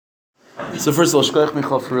So first of all, Shkoyach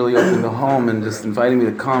Michal for really opening the home and just inviting me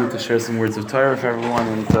to come to share some words of Torah for everyone.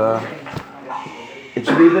 And it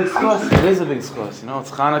should be a big schos. It is a big schos. You know,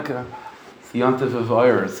 it's Chanukah. It's the Yontif of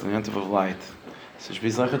Iris, the Yontif of light. So it should be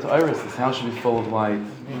Zachet Iris. This house should be full of light.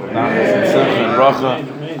 And bracha.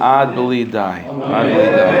 Ad b'li dai.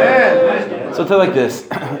 So I'll tell you like this.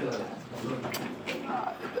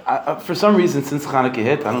 For some reason, since Chanukah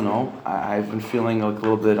hit, I don't know, I've been feeling like a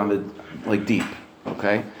little bit deep.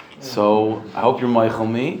 Okay? So I hope you're Michael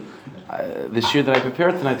me. This year that I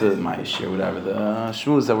prepared tonight, the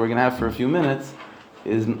shmooze that we're going to have for a few minutes,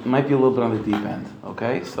 might be a little bit on the deep end.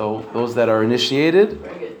 Okay? So those that are initiated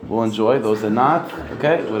will enjoy. Those that are not,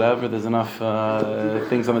 okay, whatever, there's enough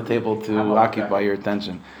things on the table to occupy your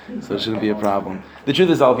attention. So it shouldn't be a problem. The truth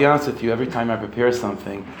is, I'll be honest with you, every time I prepare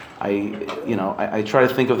something, I try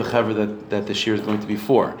to think of the chaver that the shir is going to be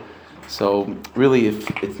for. So really, if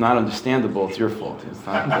it's not understandable, it's your fault. It's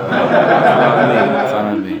not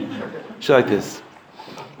on me. Shit like this.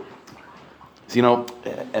 So,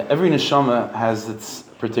 every neshama has its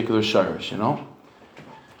particular shirish,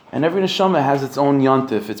 and every neshama has its own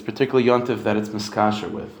yontif, its particular yontif that it's miskasher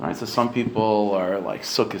with, right? So some people are like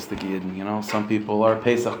Sukkot the Giyadin, some people are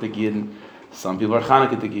Pesach the Giyadin, some people are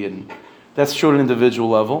Chanukah the Giyadin. That's true at an individual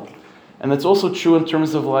level, and that's also true in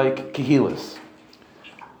terms of like Kehilas.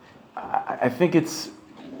 I think it's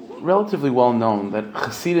relatively well known that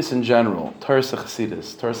Chassidus in general, Torah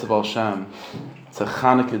Chassidus, Torah Baal Shem, it's a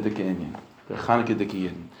Chanukah the Giyadin. They're Chanukah the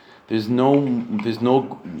Giyadin. There's no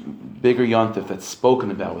bigger yontif that's spoken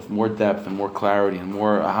about with more depth and more clarity and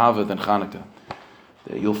more ahava than Chanukah.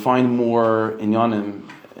 You'll find more inyanim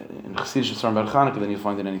in Chassidus Yisrael about Chanukah than you'll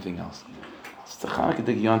find in anything else. It's the Chanukah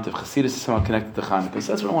the yontif. Chassidus is somehow connected to Chanukah.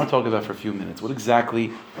 So that's what I want to talk about for a few minutes. What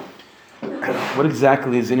exactly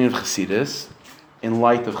is in of Chassidus in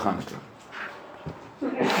light of Chanukah?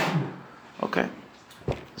 Okay,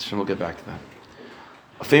 so we'll get back to that.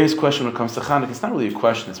 A famous question when it comes to Chanukah, it's not really a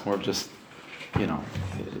question, it's more of just, a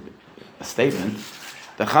statement,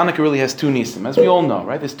 that Chanukah really has two nisim, as we all know,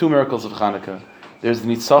 right? There's two miracles of Chanukah. There's the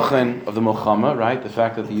nitzachin of the Milchama, right? The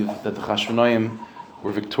fact that the Chashmonaim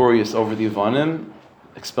were victorious over the Yevanim,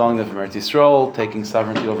 expelling them from Eretz Yisrael, taking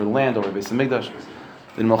sovereignty over the land, over Beis HaMikdash,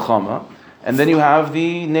 the Milchama. And then you have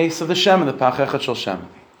the Nes of the Shem, the Pachechet Shel Shem.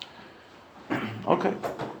 Okay.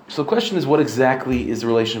 So the question is, what exactly is the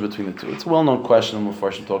relation between the two? It's a well-known question, and we'll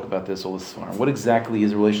first talk about this all this far. What exactly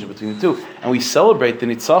is the relation between the two? And we celebrate the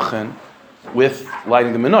Nitzachin with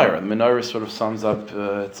lighting the menorah. The menorah sort of sums up,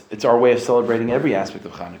 it's our way of celebrating every aspect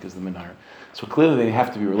of Chanukah is the menorah. So clearly they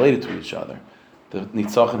have to be related to each other. The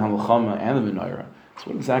Nitzachin HaMelchama and the menorah. So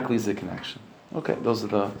what exactly is the connection? Okay, those are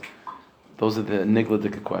the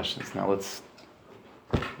Nigladika questions. Now let's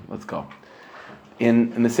go.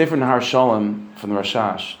 In the Sefer Nahar Shalom from the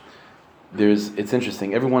Rashash, it's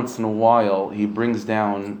interesting. Every once in a while, he brings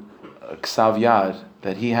down a ksav yad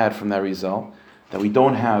that he had from the Arizal that we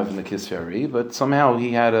don't have in the Kisvei, but somehow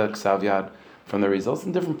he had a ksav yad from the Arizal.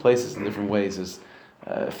 In different places, in different ways.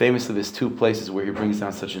 Famously, there's two places where he brings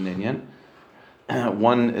down such an inyan.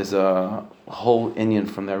 One is a whole inyan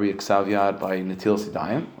from the Ari ksav yad by Natil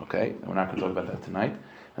Sidayim. Okay, we're not going to talk about that tonight.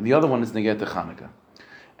 And the other one is Neget Chanukah.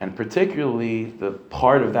 And particularly the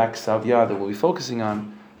part of that ksav yad that we'll be focusing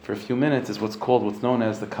on for a few minutes is what's known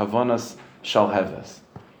as the Kavanas Shal Heves.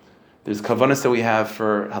 There's Kavanas that we have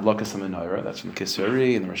for Hadlakas HaMenorah, that's from the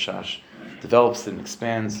Kisvei, and the Rashash develops and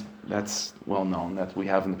expands. That's well known, that we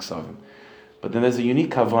have in the Ksavim. But then there's a unique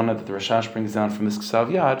Kavanah that the Rashash brings down from this Ksav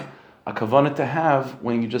Yad, a Kavanah to have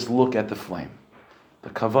when you just look at the flame. The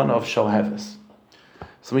Kavanah of Shal Heves.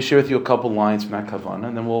 So let me share with you a couple lines from that Kavanah,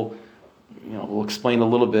 and then we'll explain a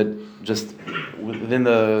little bit just within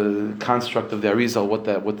the construct of the Arizal what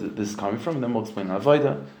this is coming from, and then we'll explain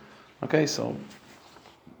Avodah. Okay, so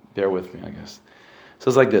bear with me, I guess. So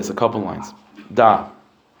it's like this, a couple lines. Da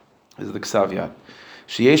is the Ksav Yad.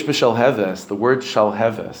 Sheyesh b'Shal Heves, the word Shal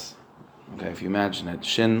Heves. Okay, if you imagine it,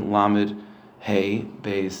 Shin Lamed Hey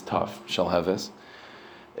Beis Taf Shal Heves.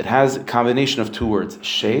 It has a combination of two words,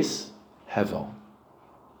 Sheis Hevel.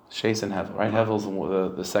 Sheis and Hevel, right? Hevel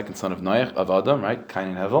is the second son of Noach, of Adam, right? Cain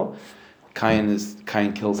and Hevel.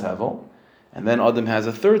 Cain kills Hevel. And then Adam has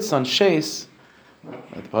a third son, Sheis.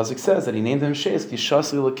 The pasuk says that he named him Sheis,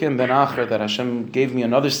 Kishas Lilakim ben Acher, that Hashem gave me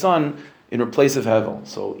another son in replace of Hevel.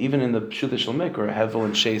 So even in the Pshuta Shel Mikra, Hevel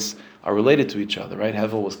and Sheis are related to each other, right?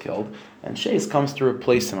 Hevel was killed, and Sheis comes to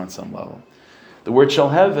replace him on some level. The word Shal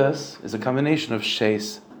Heves is a combination of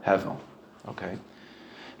Sheis, Hevel. Okay.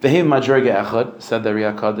 Vehim Madrega Echad, said the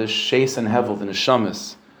Riyah Kaddish, Sheis and Hevel, the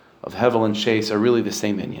neshamas of Hevel and Sheis are really the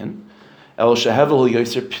same inyan. El Shehevel Hu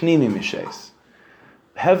Yoser Pnimi Misheis.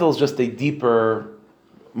 Hevel is just a deeper,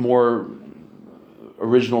 more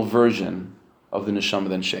original version of the neshama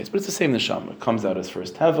than Sheis. But it's the same neshama. It comes out as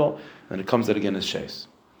first Hevel, then it comes out again as Sheis.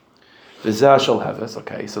 V'zeh Shalheves,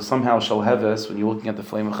 okay, so somehow Shalheves, when you're looking at the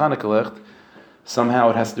flame of Chanukah Licht, somehow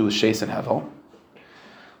it has to do with Sheis and Hevel.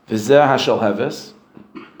 V'zeh Shalheves,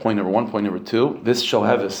 point number one. Point number two, this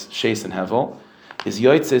Shalheves, Sheis and Hevel, is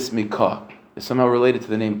Yotzes Mikah. It's somehow related to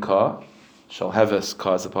the name Ka. Shalheves,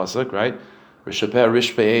 Ka is the pasuk, right? Our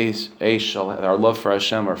love for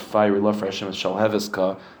Hashem, our fiery love for Hashem is Shalheves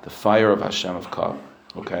Ka, the fire of Hashem of Ka.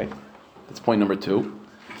 Okay, that's point number two.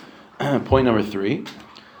 Point number three,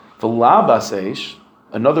 V'labas eish,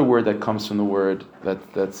 another word that comes from the word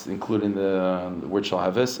that's included in the word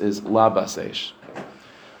Shalheves is labas eish.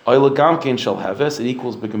 Oilagamkein Shalheves, it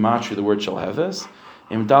equals b'gematria the word Shalheves.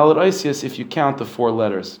 Im dalet oisius, if you count the four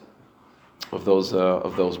letters of those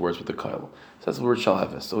words with the kail. So that's the word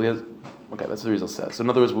Shalheves. So that's what the Rizal says. So in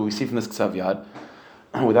other words, what we see from this Ksav Yad,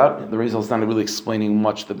 without the Rizal is not really explaining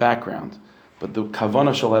much the background, but the kavanah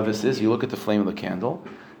of Shalheves is you look at the flame of the candle,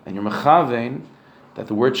 and you're mechavein that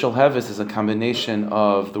the word Shalheves is a combination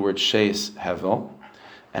of the word Sheis Hevel,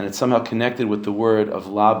 and it's somehow connected with the word of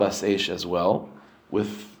Labas Eish as well,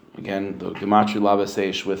 with again the gematria Labas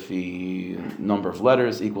Eish with the number of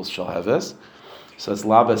letters equals Shalheves. So it's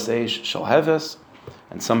Labas Eish Shalheves,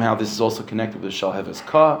 and somehow this is also connected with Shalheves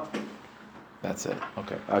Ka. That's it.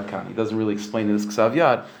 Okay, Adkan. He doesn't really explain in this Ksav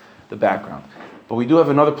Yad the background. But we do have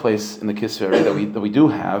another place in the Kisveri that we do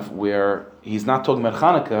have where he's not talking about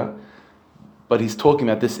Chanukah, but he's talking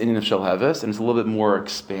about this inyan of Shalheves, and it's a little bit more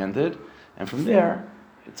expanded. And from there,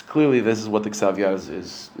 it's clearly this is what the Ksav Yad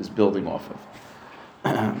is building off of.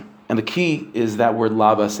 And the key is that word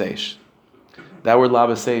Labas Eish. That word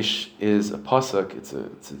Labas Eish is a pasuk.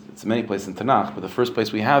 It's many places in Tanakh, but the first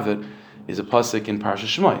place we have it is a pasuk in Parashat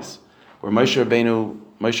Shmos, where Moshe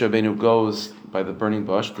Rabbeinu goes by the burning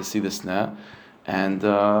bush to see the sneh, and the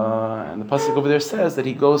pasuk over there says that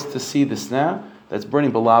he goes to see the sneh that's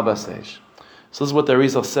burning Labas Eish. So this is what the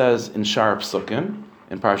Arizal says in Shar Psukim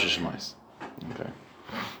in Parashat Shmos. Okay.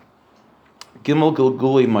 Gimel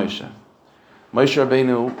Gilguli Moshe. Moshe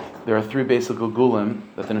Rabbeinu, there are three basic Gilgulim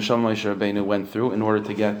that the Neshama Moshe Rabbeinu went through in order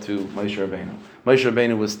to get to Moshe Rabbeinu. Moshe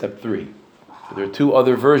Rabbeinu was step 3. But there are two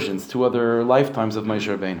other versions, two other lifetimes of Moshe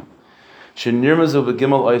Rabbeinu. Shenirmazu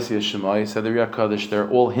b'gimel oisei Shemai, said the Riyah Kaddish, they're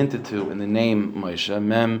all hinted to in the name Moshe,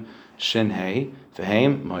 Mem, Shin, Hey,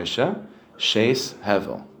 V'heim, Moshe, Sheis,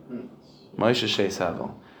 Hevel. Moshe, Sheis,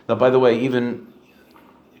 Hevel. Now, by the way, even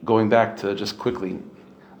going back to just quickly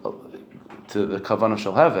to the Kavanah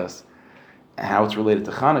Shalheves, how it's related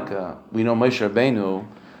to Chanukah, we know Moshe Rabbeinu,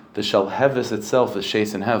 the Shalheves itself is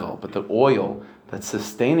Sheis and Hevel, but the oil that's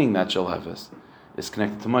sustaining that Shalheves is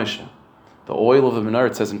connected to Moshe. The oil of the menorah,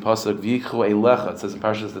 it says in Pasuk, V'yichu eilecha, it says in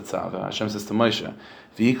Parshas Tetzaveh, Hashem says to Moshe,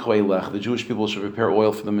 V'yichu eilecha, the Jewish people should prepare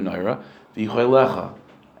oil for the menorah, V'yichu eilecha,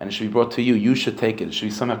 and it should be brought to you, you should take it, it should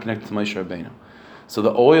be somehow connected to Moshe Rabbeinu. So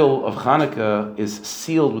the oil of Chanukah is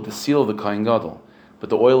sealed with the seal of the Kohen Gadol, but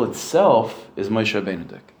the oil itself is Moshe Rabbeinu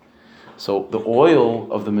dik. So the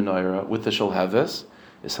oil of the menorah with the Shalheves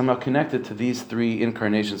is somehow connected to these three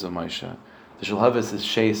incarnations of Moshe. The Shalheves is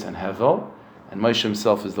Sheis and Hevel, and Moshe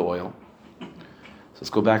himself is the oil. So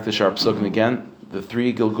let's go back to Shar Psukim again. The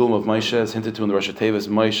three Gilgum of Moshe is hinted to in the Rosh Hashanah,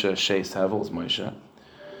 Moshe, Sheis, Hevel is Moshe.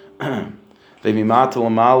 Ve'mimata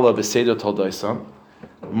l'mala b'seido toldoisa.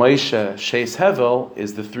 Moshe, Sheis, Hevel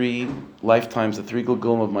is the three lifetimes, the three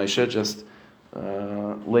Gilgum of Moshe, just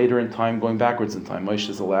later in time, going backwards in time. Moshe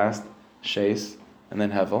is the last, Sheis, and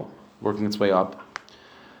then Hevel, working its way up.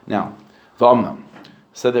 Now, V'amnam,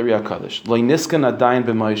 said the Riyah Kaddish, Lo niskan adayin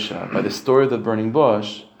b'Moshe, by the story of the burning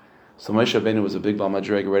bush, so Moshe Rabbeinu was a big Baal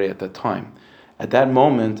Madreg already at that time. At that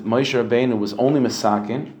moment, Moshe Rabbeinu was only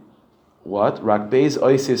Mesakin, what? Rak beis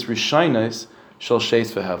oisis rishainis shel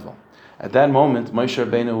Sheis v'Hevel. At that moment, Moshe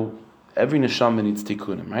Rabbeinu, every neshama needs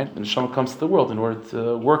tikkunim, right? The neshama comes to the world in order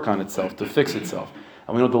to work on itself, to fix itself.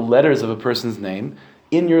 And we know the letters of a person's name,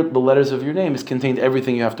 the letters of your name is contained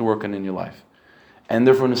everything you have to work on in your life. And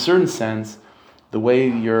therefore, in a certain sense, the way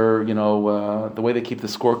the way they keep the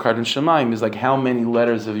scorecard in Shemaim is like how many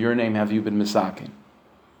letters of your name have you been misaking?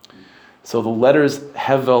 So the letters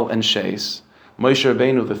Hevel and Sheis, Moshe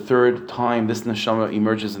Rabbeinu, the third time this neshama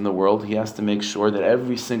emerges in the world, he has to make sure that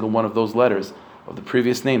every single one of those letters of the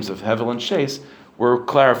previous names of Hevel and Sheis were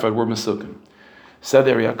clarified, were mesukim. Said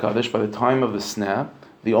the Riyah Kaddish, by the time of the snap,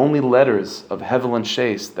 the only letters of Hevel and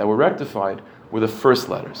Sheis that were rectified were the first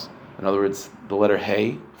letters. In other words, the letter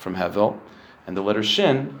Hey from Hevel and the letter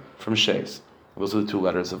Shin from Sheis. Those are the two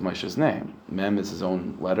letters of Moshe's name. Mem is his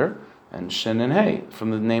own letter, and Shin and Hey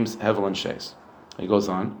from the names Hevel and Sheis. He goes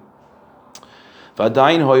on.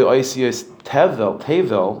 V'adayin hoy oisius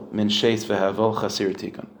tevel min sheis vehevel chasir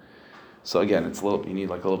tikun. So again, it's you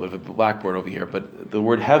need like a little bit of a blackboard over here, but the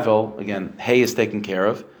word hevel, again, hey is taken care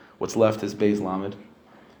of. What's left is beis lamed.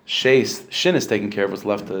 Sheis, shin is taken care of. What's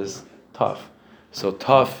left is tuf. So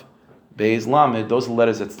tuf, beis lamed, those are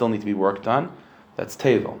letters that still need to be worked on. That's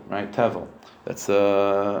tevel, right? Tevel. That's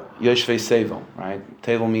yoshvei sevel, right?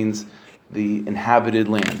 Tevel means the inhabited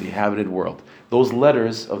land, the inhabited world. Those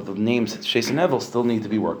letters of the names sheis and hevel still need to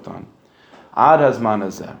be worked on. Ad hazman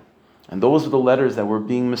hazeh. And those are the letters that were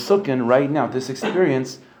being mesukin right now, this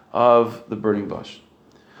experience of the burning bush.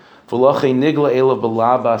 That's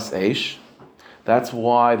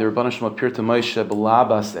why the Rebbeinu Shalom appeared to Moshe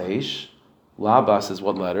b'labas eish. Labas is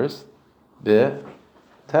what letters? Be,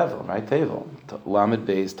 tevel, right? Tevel. Lamed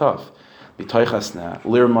beis tov. B'toichasna.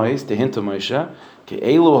 Lirmais, to hint to Moshe.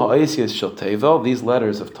 Ke'elu ha'oisias shel tevel. These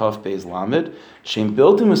letters of tov beis lamed. Shem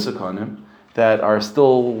biltim usukonim. That are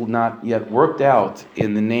still not yet worked out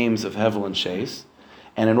in the names of Hevel and Sheis.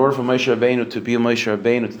 And in order for Moshe Rabbeinu to be a Moshe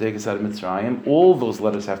Rabbeinu to take us out of Mitzrayim, all those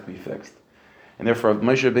letters have to be fixed. And therefore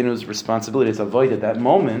Moshe Rabbeinu's responsibility is to avoid at that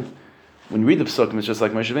moment. When you read the Pesukim, it's just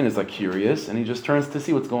like Moshe Rabbeinu is like curious, and he just turns to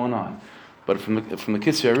see what's going on. But from the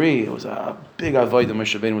Kitzur Ari, it was a big avoid that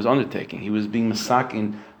Moshe Rabbeinu was undertaking. He was being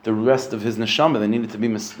masakin the rest of his neshama that needed to be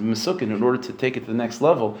masukin in order to take it to the next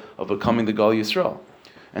level of becoming the Gal Yisrael.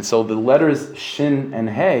 And so the letters Shin and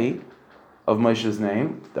Hey of Moshe's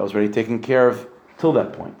name, that was already taken care of till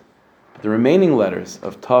that point. But the remaining letters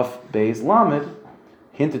of Taf, Beis, Lamed,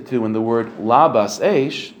 hinted to in the word Labas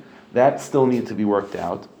Eish, that still need to be worked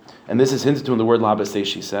out. And this is hinted to in the word Labas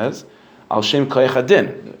Eish, he says, Al Shem Koyach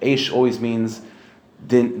Adin. Eish always means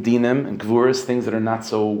dinim and gvuras, things that are not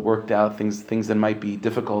so worked out, things that might be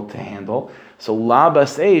difficult to handle. So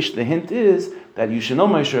Labas Eish, the hint is that you should know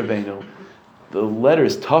Moshe Rabbeinu, the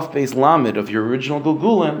letters Taf Beis Lamed of your original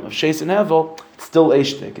Gulgulim of Sheis and Hevel, it's still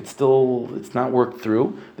Eishtik. It's not worked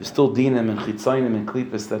through. There's still Dinim and Chitzainim and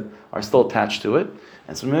Klippas that are still attached to it.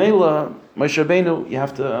 And so Meila, Moshe Rabbeinu, you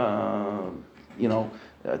have to,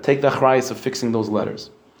 take the achrayus of fixing those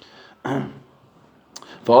letters. V'oz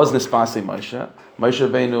nispasei Moshe. Moshe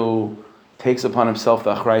Rabbeinu takes upon himself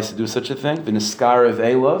the achrayus to do such a thing. V'niskar of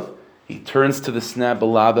Elav. He turns to the snap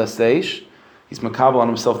Balabas Eish. He's makabel on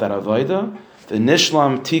himself that avodah. The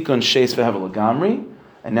Nishlam Tikun Sheis veHevel Gamri,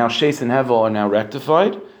 and now Sheis and Hevel are now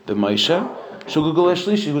rectified. The Moshe Shugugul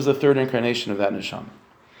Eshlishi, who was the third incarnation of that Nisham.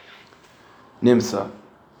 Nimsa,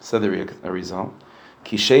 said the Arizal.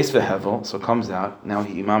 Ki Sheis veHevel, so it comes out. Now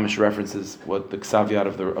Imamish references what the Ksaviyat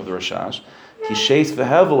of the Rashash. Ki Sheis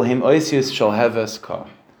veHevel him Oisius shall Heves Ka.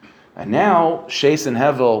 And now Sheis and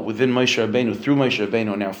Hevel within Moshe Rabbeinu, through Moshe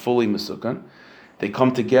Rabbeinu, are now fully Mesukan. They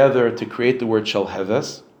come together to create the word Shal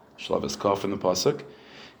Heves. Shalavis Ka from the pasuk.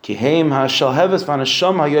 Kiheim ha-shal heves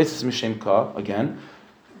v'anasham ha-yotzes mishem ka. Again,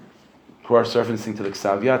 course referencing to the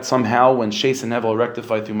Ksaviyat. Somehow, when Sheis and Hevel are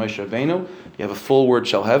rectified through Moshe Rabbeinu, you have a full word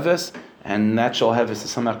Shal Heves, and that Shal Heves is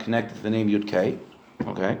somehow connected to the name Yud Kei.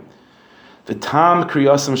 Okay. The Tam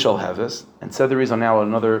Kriyasim Shal Heves, and said there is now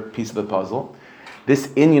another piece of the puzzle. This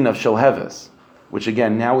inyan of Shal Heves, which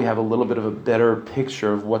again now we have a little bit of a better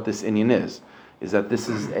picture of what this inyan is that this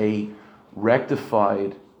is a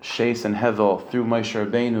rectified Sheis and Hevel through Moshe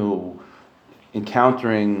Rabbeinu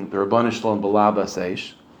encountering the Rabbanu Shalom Balabas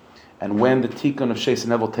Eish, and when the Tikkun of Sheis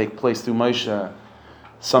and Hevel take place through Moshe,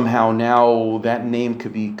 somehow now that name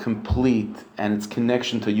could be complete and its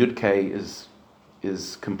connection to Yud Kei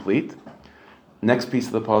is complete. Next piece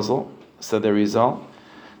of the puzzle, said the Rizal,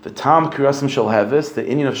 the Tam Kirasim Shal Heves, the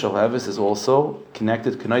inyan of Shal Heves is also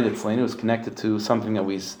connected, K'naidet Tzleinu is connected to something that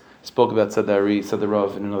we spoke about, said the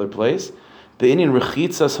Rav in another place. The inyan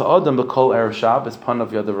rechitzas ha'adam b'kol erev Shabbos panav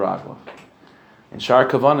yadav raglav. In Shar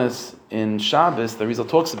Kavanas in Shabbos, the Rizal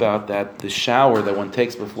talks about that the shower that one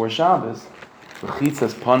takes before Shabbos,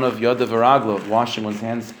 rechitzas panav yadav raglav, washing one's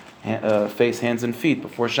hands, face, hands, and feet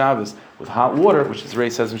before Shabbos with hot water, which the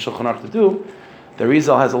Ray says in Shulchan Aruch to do. The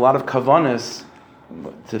Rizal has a lot of kavanas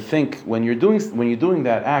to think when you're doing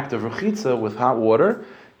that act of rechitza with hot water,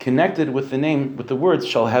 connected with the words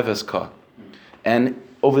shal heves ka, and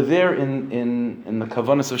over there in the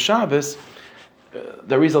Kavanas of Shabbos,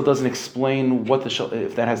 the Rizal doesn't explain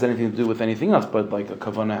if that has anything to do with anything else, but like a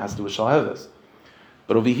Kavana has to do with Shal Heves.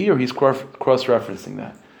 But over here, he's cross-referencing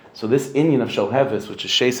that. So this inyan of Shal Heves, which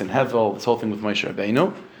is Sheis and Hevel, this whole thing with Moshe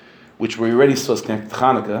Rabbeinu, which we already saw is connected to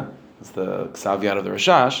Chanukah, it's the Ksaviyat of the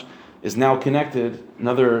Rashash, is now connected,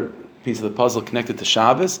 another piece of the puzzle connected to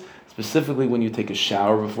Shabbos, specifically when you take a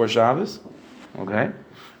shower before Shabbos. Okay?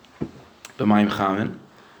 B'mayim chamin.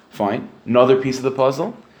 Fine. Another piece of the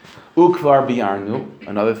puzzle. Ukvar bi'arnu,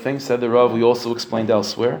 another thing, said the Rav, we also explained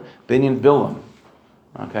elsewhere, binyan Bilam.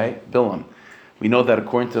 Okay, Bilam. We know that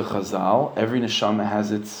according to Chazal, every neshama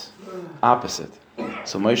has its opposite.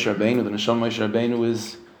 So Moshe Rabbeinu, the neshama Moshe Rabbeinu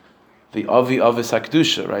is the Avi Avis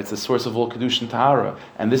HaKedusha, right? It's the source of all Kedusha and Tahara.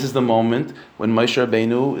 And this is the moment when Moshe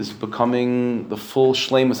Rabbeinu is becoming the full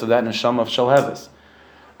shleimus of that neshama of Shalheves.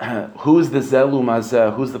 Who's the Zelu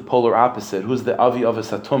Mazeh? Who's the polar opposite? Who's the Avi Avis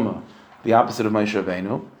HaTumah? The opposite of Moshe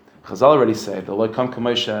Rabbeinu. Chazal already said, the Loikam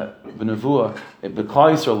Kamoshe B'Nevuah,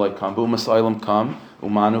 B'Klal Yisrael Loikam, B'Umas Olam Kam,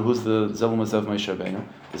 Umanu, who's the Zelu Mazeh of Moshe Rabbeinu?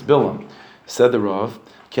 Is Bilam. Said the Rav,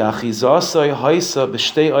 Ki Achizasai Haisa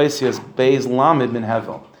B'Shtei Oisias Beis Lamed Min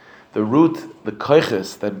Hevel. The root, the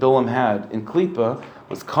koiches that Bilam had in Klippa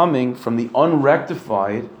was coming from the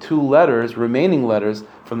unrectified two letters, remaining letters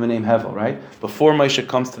from the name Hevel, right? Before Moshe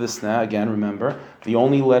comes to the Sneh, again, remember, the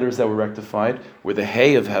only letters that were rectified were the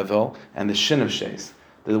Hey of Hevel and the Shin of Shes.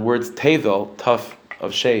 The words Tevel, tough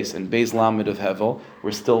of Shes, and Beis Lamed of Hevel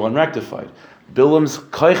were still unrectified. Bilam's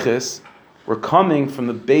koiches were coming from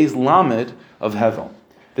the Beis Lamed of Hevel.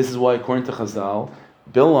 This is why, according to Chazal,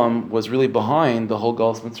 Bilam was really behind the whole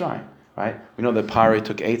Galus Mitzrayim, right? We know that Pari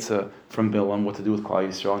took Eitzah from Bilam, what to do with Klal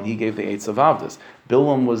Yisrael, and he gave the Eitzah of Avdas.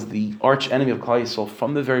 Bilam was the arch enemy of Klal Yisrael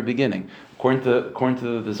from the very beginning. According to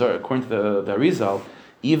the Arizal,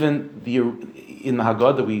 even in the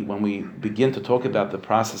Haggadah, when we begin to talk about the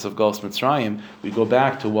process of Galus Mitzrayim, we go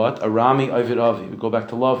back to what? Arami Ovid Avi. We go back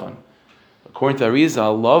to Lavan. According to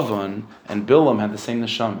Arizal, Lavan and Bilam had the same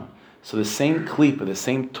neshama. So the same klipa, the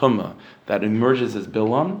same tumah that emerges as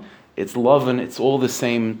Bilam, it's Lavan, it's all the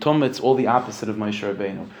same tumah, it's all the opposite of Moshe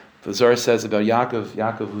Rabbeinu. The Zohar says about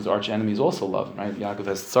Yaakov, whose arch enemy is also Lavan, right? Yaakov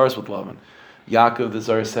has tsars with Lavan. Yaakov, the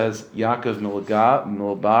Zohar says, Yaakov milagav,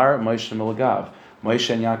 milabar, Moshe milagav. Moshe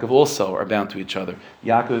and Yaakov also are bound to each other.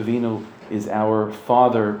 Yaakov Avinu is our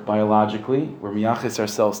father biologically. We're miyachis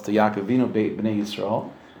ourselves to Yaakov Avinu, Bnei Yisrael.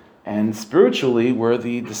 And spiritually, we're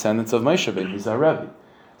the descendants of Moshe Rabbeinu, he's our Rebbe.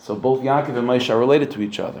 So both Yaakov and Moshe are related to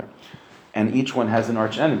each other, and each one has an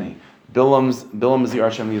arch enemy. Bilam is the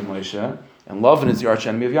arch enemy of Moshe, and Lavan is the arch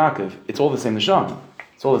enemy of Yaakov. It's all the same neshama.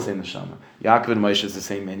 Yaakov and Moshe is the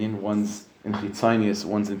same minion. One's in chitzonius,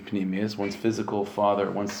 one's in pnimius. One's physical father,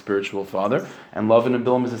 one's spiritual father. And Lavan and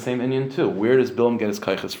Bilam is the same minion too. Where does Bilam get his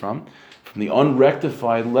kaiches from? From the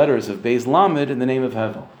unrectified letters of Beis Lamed in the name of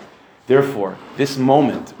Hevel. Therefore, this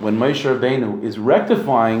moment when Moshe Rabbeinu is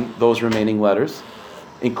rectifying those remaining letters,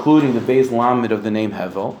 including the Beis Lamed of the name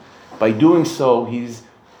Hevel. By doing so, he's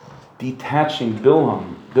detaching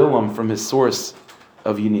Bilam from his source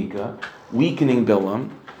of Unica, weakening Bilam,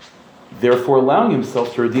 therefore allowing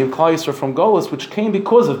himself to redeem Klal Yisrael from Golus, which came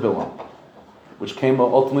because of Bilam, which came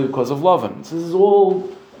ultimately because of Lavan. So this is all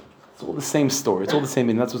the same story. It's all the same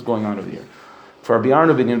thing. That's what's going on over here. For Rabbi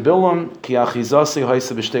Arnu binyan Bilam, ki achizasei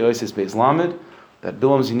haisa b'shtei oises Beis Lamed, that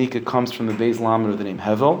Bilam's Unica comes from the Beis Lamed of the name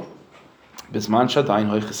Hevel. Bisman Shadayin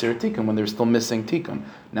Hoichasir Tikkun, when they're still missing Tikkun.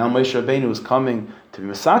 Now Moshe Rabbeinu is coming to be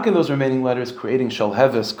masakin those remaining letters, creating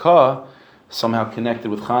Shalheves Ka, somehow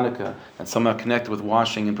connected with Hanukkah, and somehow connected with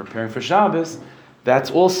washing and preparing for Shabbos.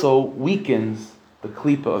 That also weakens the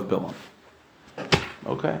klipa of Bilam.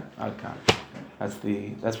 Okay? That's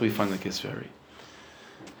where we find the Kisveri.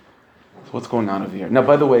 So what's going on over here? Now,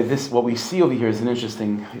 by the way, what we see over here is an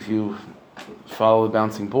interesting, if you follow the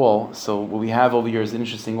bouncing ball. So what we have over here is an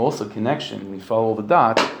interesting also connection. We follow the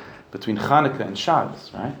dot between Hanukkah and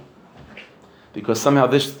Shabbos, right? Because somehow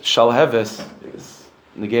this Shalheves is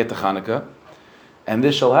negate to Hanukkah, and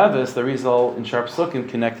this Shalheves, the Rizal in Sharp Sukkim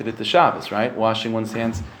connected it to Shabbos, right? Washing one's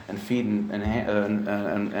hands and feet and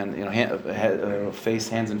face,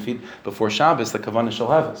 hands and feet before Shabbos, the Kavanah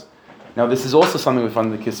Shalheves. Now, this is also something we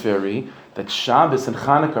find in the Kisveri, that Shabbos and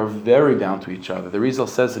Chanukah are very bound to each other. The Rizal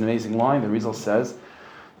says an amazing line. The Rizal says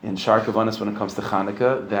in Shar Kavanas when it comes to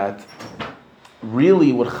Chanukah that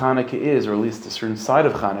really what Chanukah is, or at least a certain side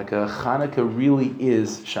of Chanukah really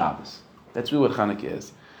is Shabbos. That's really what Chanukah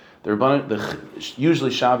is.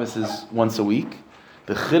 Usually Shabbos is once a week.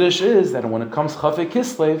 The Chiddush is that when it comes Chafei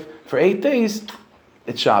Kislev, for 8 days,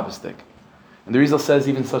 it's Shabbos-dik. And the Rizal says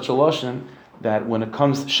even such a lashon that when it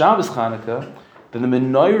comes Shabbos Chanukah, then the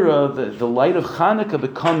menorah, the light of Chanukah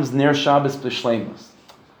becomes Ner Shabbos B'Shleimus.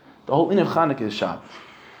 The whole thing of Chanukah is Shabbos.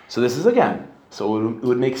 So this is again, so it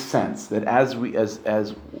would make sense that as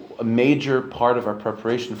a major part of our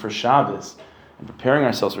preparation for Shabbos and preparing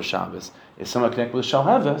ourselves for Shabbos is somehow connected with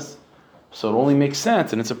Shalheves, so it only makes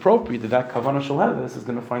sense and it's appropriate that Kavanah Shalheves is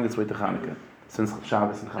going to find its way to Chanukah, since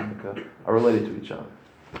Shabbos and Chanukah are related to each other.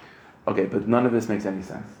 Okay, but none of this makes any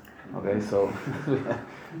sense. Okay, so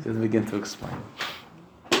let's begin to explain.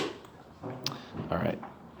 All right.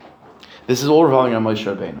 This is all revolving around Moshe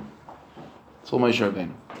Rabbeinu. It's all Moshe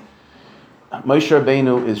Rabbeinu. Moshe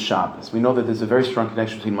Rabbeinu is Shabbos. We know that there's a very strong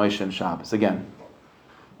connection between Moshe and Shabbos. Again,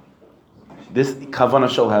 this Kavanah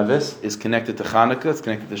Shel Havis is connected to Chanukah, it's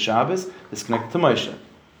connected to Shabbos, it's connected to Moshe.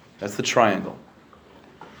 That's the triangle.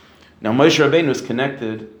 Now Moshe Rabbeinu is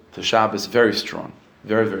connected to Shabbos very strong.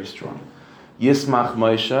 Very, very strong. Yismach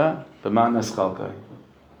Moshe b'matnas chalkai.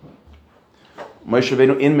 Moshe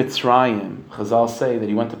Rabbeinu in Mitzrayim, Chazal say that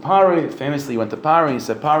he went to Pari, famously he went to Pari, and he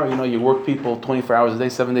said, Pari, you work people 24 hours a day,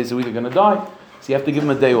 7 days a week, they're going to die, so you have to give them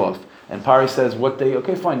a day off. And Pari says, what day?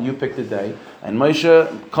 Okay, fine, you pick the day. And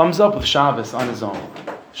Moshe comes up with Shabbos on his own.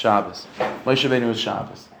 Shabbos. Moshe Rabbeinu is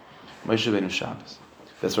Shabbos. Moshe Rabbeinu is Shabbos.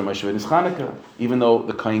 That's why Moshe Rabbeinu is Chanukah. Even though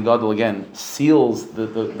the Kohen Gadol, again, seals the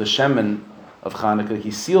shemen of Chanukah, he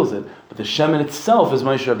seals it, but the shemen itself is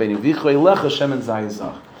Moshe Rabbeinu. V'ichrei lecha shemen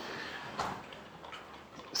zayizach.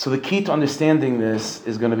 So the key to understanding this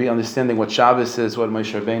is going to be understanding what Shabbos is, what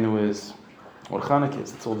Moshe Rabbeinu is, what Chanukah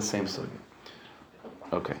is. It's all the same sugya.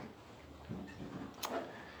 Okay.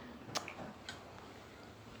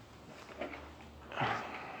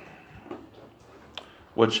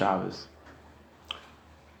 What Shabbos?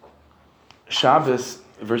 Shabbos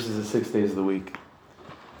versus the 6 days of the week.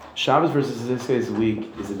 Shabbos versus the 6 days of the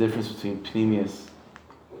week is the difference between Pnimius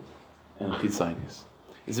and Chitzonius.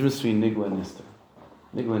 It's the difference between Nigla and Nister.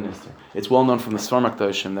 Nigla and Nister. It's well known from the Svarmak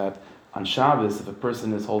Doshim that on Shabbos, if a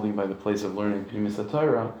person is holding by the place of learning Pnimius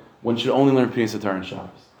HaTorah, one should only learn Pnimius HaTorah on Shabbos.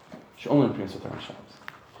 Should only learn Pnimius HaTorah on Shabbos.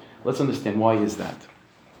 Let's understand why is that.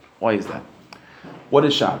 Why is that? What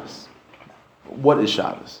is Shabbos? What is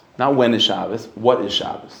Shabbos? Not when is Shabbos. What is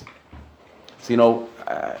Shabbos? So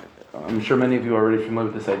I'm sure many of you are already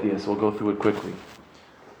familiar with this idea, so we'll go through it quickly.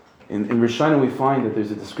 In Rishonim we find that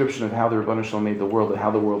there's a description of how the Rebbeinu Shalom made the world and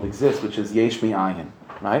how the world exists, which is Yesh Mi'ayin,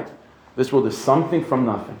 right? This world is something from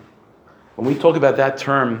nothing. When we talk about that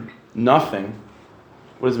term, nothing,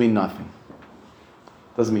 what does it mean, nothing?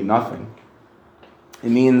 It doesn't mean nothing. It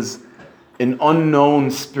means an unknown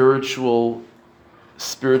spiritual,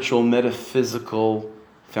 metaphysical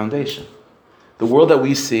foundation. The world that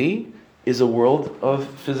we see is a world of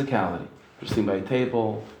physicality. We're sitting by a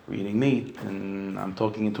table, we're eating meat, and I'm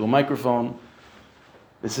talking into a microphone.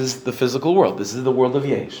 This is the physical world. This is the world of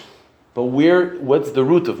Yesh. But what's the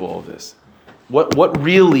root of all of this? What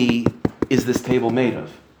really is this table made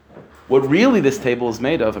of? What really this table is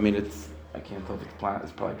made of, I can't tell if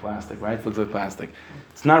it's probably plastic, right? It looks like plastic.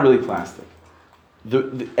 It's not really plastic.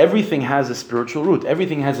 Everything has a spiritual root.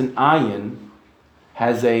 Everything has an ayin,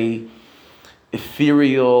 has a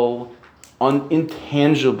ethereal,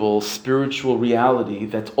 intangible spiritual reality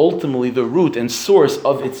that's ultimately the root and source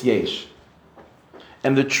of its yesh.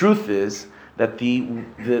 And the truth is that the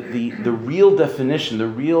real definition, the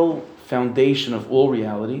real foundation of all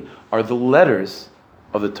reality are the letters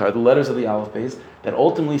of the Torah, the letters of the Aleph Beis, that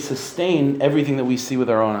ultimately sustain everything that we see with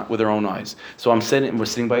our own eyes. So we're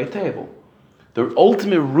sitting by a table. The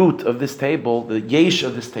ultimate root of this table, the yesh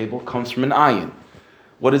of this table, comes from an ayin.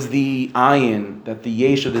 What is the ayin that the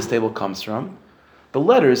yesh of this table comes from? The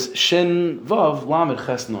letters Shin, Vav, Lamed,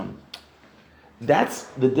 Ches, Nun. That's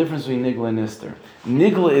the difference between Nigla and Nister.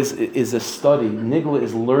 Nigla is a study. Nigla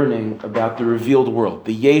is learning about the revealed world,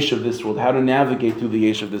 the yesh of this world, how to navigate through the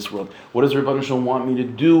yesh of this world. What does Rebbeinu Shalom want me to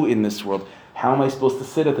do in this world? How am I supposed to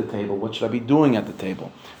sit at the table? What should I be doing at the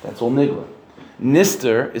table? That's all Nigla.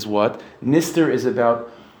 Nister is what? Nister is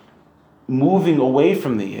about moving away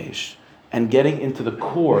from the yesh and getting into the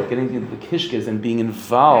core, getting into the kishkes and being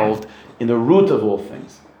involved in the root of all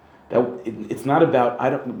things. It's not about,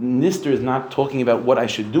 Nister is not talking about what I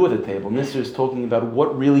should do at the table. Nister is talking about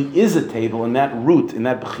what really is a table in that root, in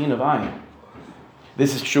that bechin of ayin.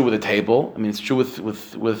 This is true with a table. It's true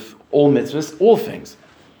with all mitzvahs, all things.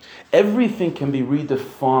 Everything can be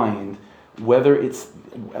redefined, whether it's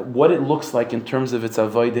what it looks like in terms of its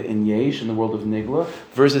avodah in yesh, in the world of nigla,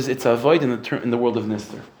 versus its avodah in the world of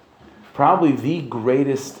nister. Probably the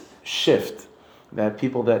greatest shift that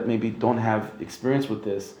people that maybe don't have experience with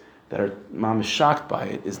this, that are mamish shocked by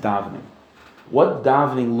it, is davening. What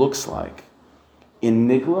davening looks like in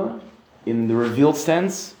nigla, in the revealed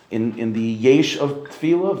sense, in the yesh of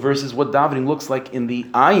tefillah, versus what davening looks like in the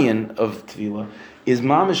ayin of tefillah, is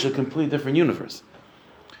mamish a completely different universe.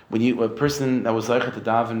 When a person that was zeichet to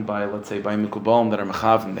daven by, let's say, by mikubalim that are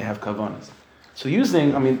mechavim, they have kavanas. So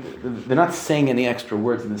they're not saying any extra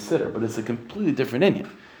words in the siddur, but it's a completely different inyan.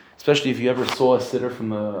 Especially if you ever saw a siddur from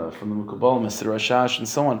the mikubalim, a siddur Hashash, and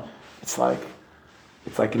so on. It's like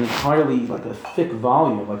an entirely, like a thick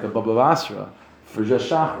volume, like a Baba Basra for just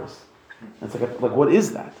Shachris. It's like what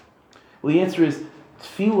is that? Well, the answer is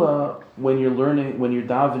tefillah. When you're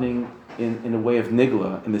davening in a way of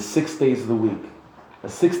nigla, in the 6 days of the week, a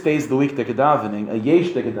 6 days of the week deked davening, a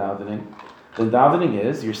yesh deked davening, then davening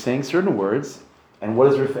is, you're saying certain words, and what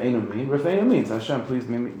does Rafeinu mean? Rafeinu means, Hashem, please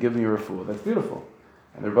give me your refuah. That's beautiful.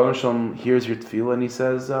 And the Rebbeinu Shalom hears your tefillah and he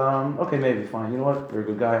says, okay, maybe, fine, you know what, you're a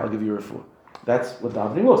good guy, I'll give you your refuah. That's what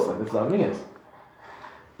davening looks like, that's what davening is.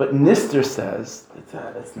 But Nister says,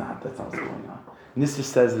 that's not what's going on. Nister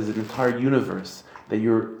says there's an entire universe that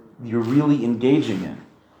you're really engaging in,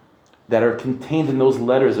 that are contained in those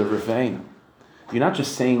letters of Rafeinu. You're not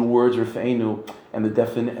just saying words Rafeinu, and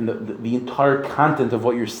the entire content of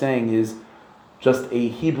what you're saying is just a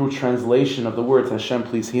Hebrew translation of the words, Hashem,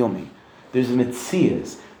 please heal me. There's an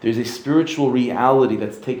etzias, there's a spiritual reality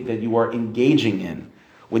that you are engaging in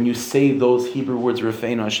when you say those Hebrew words,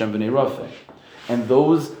 Rafeinu, Hashem, B'nei Rafeh. And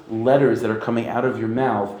those letters that are coming out of your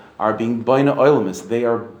mouth are being baina olamis. They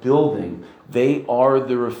are building. They are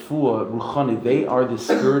the refuah, ruchani. They are the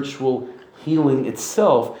spiritual healing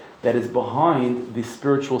itself that is behind the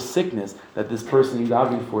spiritual sickness that this person you're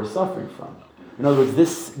davening for is suffering from. In other words,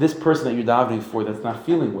 this person that you're davening for that's not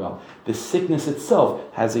feeling well, the sickness itself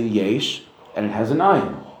has a yesh and it has an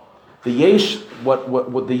ayin. The yesh,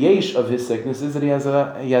 what the yesh of his sickness is that he has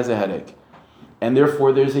a headache, and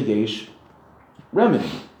therefore there's a yesh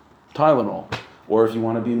remedy, Tylenol. Or if you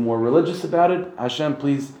want to be more religious about it, Hashem,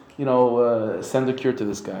 please, send a cure to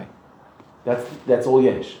this guy. That's all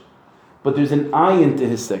yesh. But there's an ayin to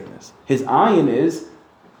his sickness. His ayin is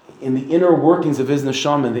in the inner workings of his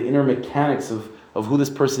neshama, and the inner mechanics of who this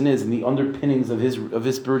person is, and the underpinnings of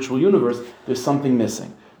his spiritual universe. There's something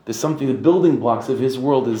missing. There's something. The building blocks of his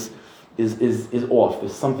world is off.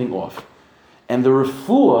 There's something off. And the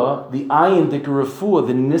refuah, the ayin dikar refuah,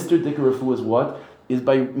 the nister dikar refuah is what? Is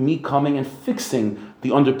by me coming and fixing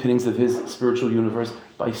the underpinnings of his spiritual universe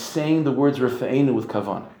by saying the words Rafeinu with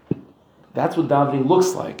kavanah. That's what davening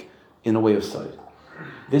looks like in a way of sight.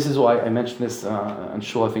 This is why I mentioned this on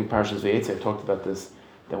Shul, I think Parashas Vayetze, I talked about this,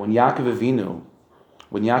 that when Yaakov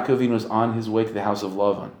Avinu is on his way to the house of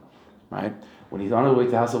Lavan, right? When he's on his way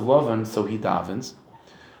to the house of Lavan, so he davens.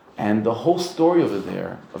 And the whole story over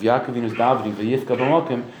there of Yaakov Avinu's davening, V'yifka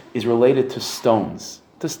b'mokim, is related to stones.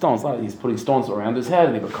 To stones. He's putting stones around his head,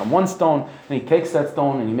 and they become one stone, and he takes that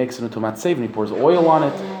stone and he makes it into matzev, and he pours oil on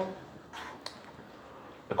it.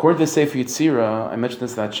 According to the Sefer Yetzirah, I mentioned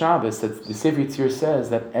this that Shabbos, that the Sefer Yetzirah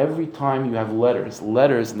says that every time you have letters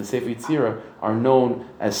in the Sefer Yetzirah are known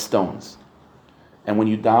as stones. And when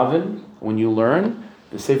you daven, when you learn,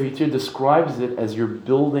 the Sefer Yetzirah describes it as you're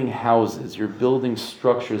building houses, you're building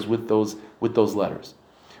structures with those letters.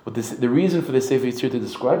 But the reason for the Sefer Yetzirah to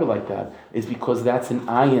describe it like that is because that's an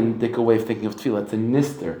ayin dikka way of thinking of tefillah. It's a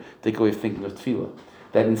nister dikka way of thinking of tefillah.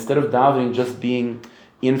 That instead of davening just being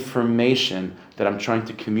information that I'm trying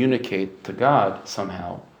to communicate to God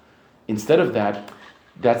somehow, instead of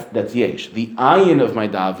that's yesh. The ayin of my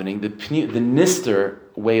davening, the nister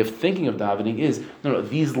way of thinking of davening is, no,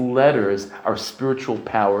 these letters are spiritual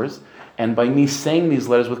powers, and by me saying these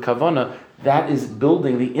letters with kavanah, that is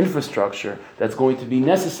building the infrastructure that's going to be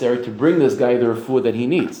necessary to bring this guy the refuah that he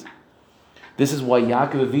needs. This is why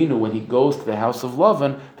Yaakov Avinu, when he goes to the house of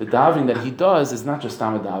Lavan, the davening that he does is not just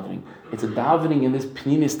Tama davening. It's a davening in this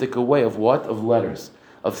pnimistic way of what? Of letters.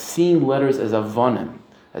 Of seeing letters as avanim,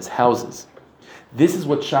 as houses. This is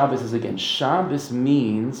what Shabbos is again. Shabbos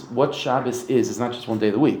means, what Shabbos is not just one day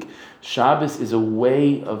of the week. Shabbos is the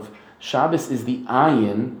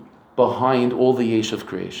ayin behind all the yesh of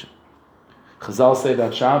creation. Chazal say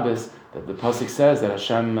that Shabbos, that the pasuk says that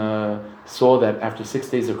Hashem saw that after 6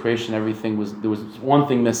 days of creation, there was one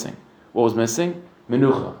thing missing. What was missing?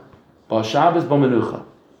 Menucha. Ba Shabbos ba menucha.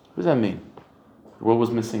 What does that mean? The world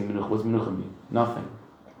was missing menucha. What does menucha mean? Nothing.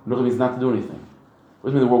 Menucha means not to do anything.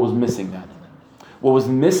 What does it mean the world was missing that? What was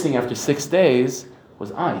missing after 6 days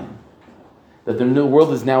was ayin. That the new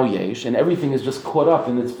world is now yesh, and everything is just caught up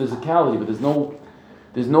in its physicality, but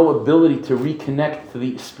there's no ability to reconnect to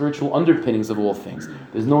the spiritual underpinnings of all things.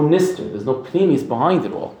 There's no nister, there's no pnimis behind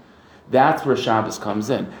it all. That's where Shabbos comes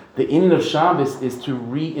in. The inyan of Shabbos is to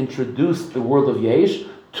reintroduce the world of Yesh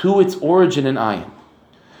to its origin in Ayin.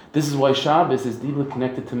 This is why Shabbos is deeply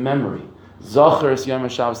connected to memory. Zachar es Yom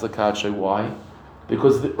HaShabbos l'kadshay. Why?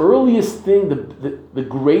 Because the earliest thing, the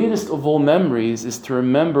greatest of all memories is to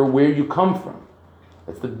remember where you come from.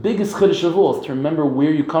 That's the biggest chiddush of all, is to remember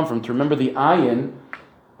where you come from, to remember the Ayin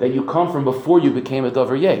that you come from before you became a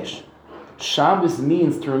Dover Yesh. Shabbos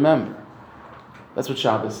means to remember. That's what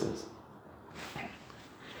Shabbos is.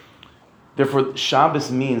 Therefore, Shabbos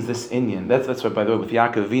means this inyan. That's why, by the way, with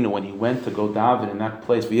Yaakov Avinu, when he went to go daven in that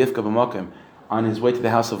place, V'yifka b'mokim, on his way to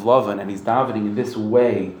the house of Lavan, and he's davening in this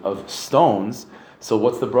way of stones, So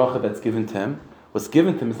what's the bracha that's given to him? What's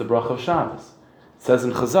given to him is the bracha of Shabbos. It says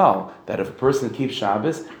in Chazal that if a person keeps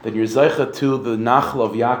Shabbos, then you're zeicha to the nachla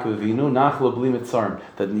of Yaakov Avinu, nachla bli mitzarim,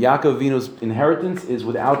 that Yaakov Avinu's inheritance is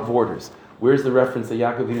without borders. Where's the reference that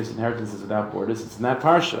Yaakov Avinu's inheritance is without borders? It's in that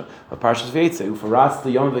parsha, a parsha's Veitzeh, ufaratz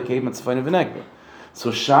liyom v'kev mitzvayim v'negba.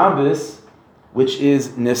 So Shabbos, which is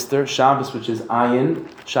Nister, Shabbos, which is Ayin,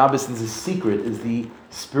 Shabbos is the secret, is the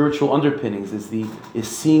spiritual underpinnings, is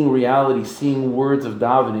seeing reality, seeing words of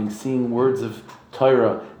davening, seeing words of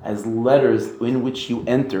Torah as letters in which you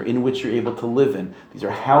enter, in which you're able to live in. These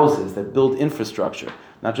are houses that build infrastructure,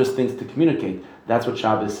 not just things to communicate. That's what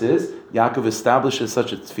Shabbos is. Yaakov establishes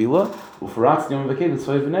such a tefillah, ufaratz liyom v'kev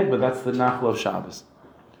mitzvayim v'negba, that's the nachla of Shabbos.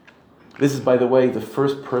 This is, by the way, the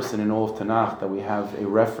first person in all of Tanakh that we have a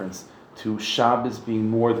reference to Shabbos being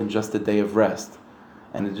more than just a day of rest,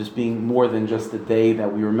 and it just being more than just a day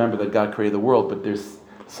that we remember that God created the world, but there's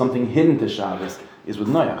something hidden to Shabbos, is with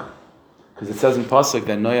Noach. Because it says in Pasuk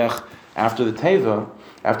that Noach, after the Teva,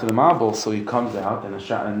 after the Mabul, so he comes out and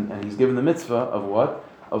he's given the mitzvah of what?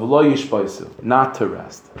 Of lo yishbaisu, not to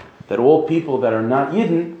rest. That all people that are not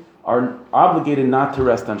Yidden are obligated not to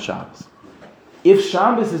rest on Shabbos. If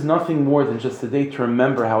Shabbos is nothing more than just a day to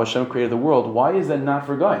remember how Hashem created the world, why is that not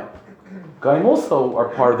for Goyim? Goyim also are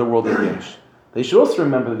part of the world of Yesh. They should also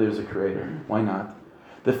remember that there's a creator. Why not?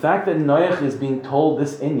 The fact that Noach is being told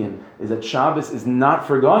this inyan is that Shabbos is not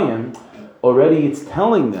for Goyim, already it's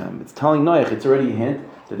telling Noach, it's already a hint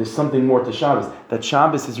that there's something more to Shabbos. That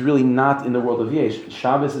Shabbos is really not in the world of Yesh.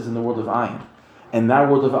 Shabbos is in the world of Ayin. And that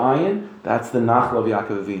world of Ayin, that's the Nachla of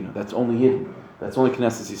Yaakov Avinu. That's only Yidden. That's only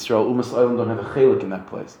Knesset Yisrael. Umas Olam don't have a chelik in that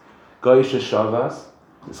place. Goyish Shavas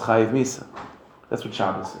is Chayiv Misa. That's what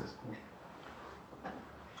Shabbos is.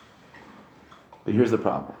 But here's the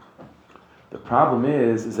problem. The problem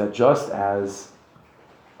is that just as,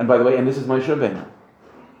 and by the way, and this is Moshe Rabbeinu.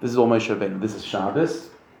 This is all Moshe Rabbeinu. This is Shabbos.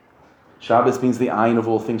 Shabbos means the ayin of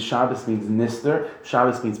all things. Shabbos means nister.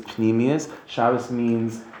 Shabbos means pnimius. Shabbos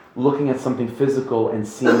means looking at something physical and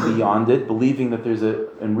seeing beyond it, believing that there's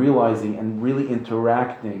and realizing and really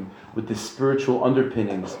interacting with the spiritual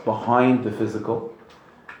underpinnings behind the physical.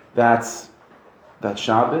 That's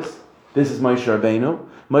Shabbos. This is Moshe Rabbeinu.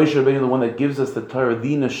 Moshe Rabbeinu, the one that gives us the Torah,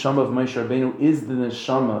 the neshama of Moshe Rabbeinu, is the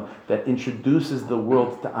neshama that introduces the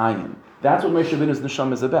world to ayin. That's what Moshe Rabbeinu's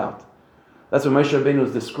neshama is about. That's what Moshe Rabbeinu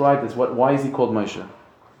is described as. Why is he called Moshe?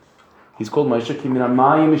 He's called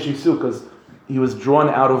Moshe because he was drawn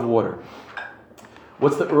out of water.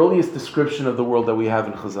 What's the earliest description of the world that we have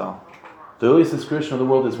in Chazal? The earliest description of the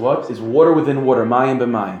world is what? Is water within water, mayim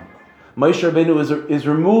b'mayim. Moshe Rabbeinu is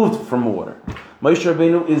removed from water. Moshe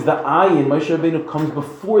Rabbeinu is the ayin. Moshe Rabbeinu comes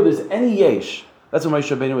before there's any yesh. That's what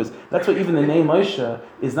Moshe Rabbeinu is. That's why even the name Moshe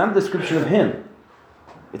is not a description of him.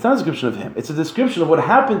 It's not a description of him. It's a description of what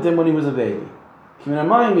happened to him when he was a baby.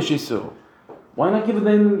 Why not give a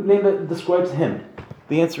name that describes him?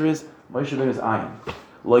 The answer is Moshe Rabbeinu is ayin.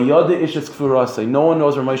 Lo yada ishes kfurasei. No one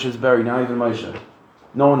knows where Moshe is buried. Not even Moshe.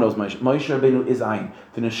 No one knows Moshe. Moshe Rabbeinu is ayin.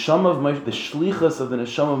 The neshama of Moshe, the shlichus of the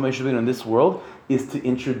neshama of Moshe Rabbeinu in this world is to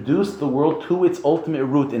introduce the world to its ultimate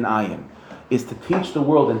root in ayin. Is to teach the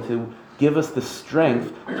world and to give us the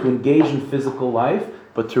strength to engage in physical life,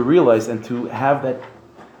 but to realize and to have that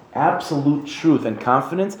absolute truth and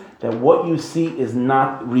confidence that what you see is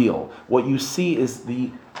not real. What you see is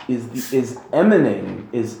emanating,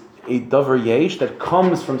 is a davar yesh that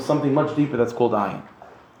comes from something much deeper that's called ayin.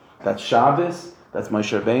 That's Shabbos, that's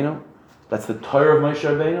Moshe Rabbeinu, that's the Torah of Moshe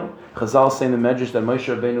Rabbeinu. Chazal say in the Medrash that Moshe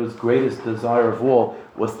Rabbeinu's greatest desire of all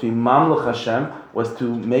was to be mamlech Hashem, was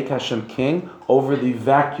to make Hashem king over the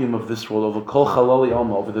vacuum of this world, over kol chalali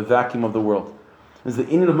alma, over the vacuum of the world. Is the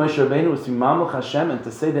inyan of Moshe Rabbeinu was to be mamlech Hashem and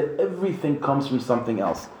to say that everything comes from something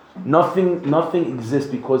else. Nothing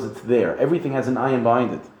exists because it's there. Everything has an ayin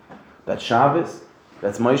behind it. That's Shabbos,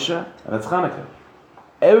 that's Moshe, and that's Chanukah.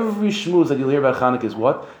 Every shmuz that you'll hear about Chanukah is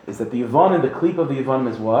what? Is that the Yavanim, the klip of the Yavanim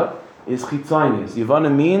is what? Is chitzonius.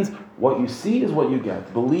 Yavanim means what you see is what you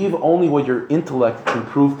get. Believe only what your intellect can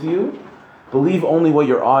prove to you. Believe only what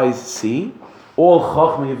your eyes see. All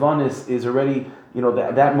Chachma Yavanis is already,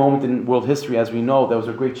 that moment in world history, as we know, there was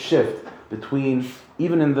a great shift between,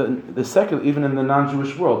 even in the secular, even in the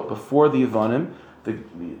non-Jewish world, before the Yavanim, the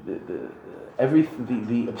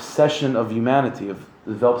obsession of humanity, of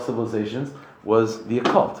developed civilizations, was the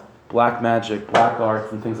occult. Black magic, black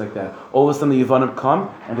arts, and things like that. All of a sudden the Yavanim come,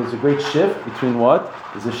 and there's a great shift between what?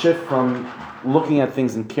 There's a shift from looking at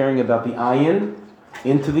things and caring about the ayin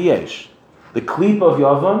into the yesh. The klip of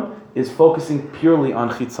Yavam is focusing purely on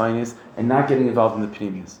chitzainis and not getting involved in the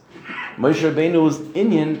pnimius. Moshe Rabbeinu's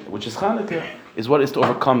inyan, which is Chanukah, is what is to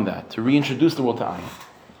overcome that, to reintroduce the world to Ayin.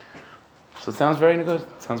 So it sounds very good.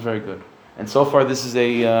 It sounds very good. And so far, this is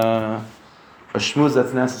a shmuz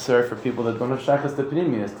that's necessary for people that don't have shachas to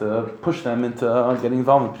pneumias, to push them into getting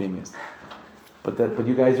involved in pneumias. But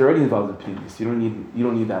you guys are already involved in pneumias. You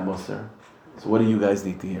don't need that musar. So what do you guys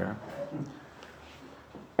need to hear?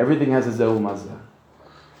 Everything has a zehu mazah.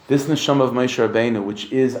 This neshama of Moshe Rabbeinu,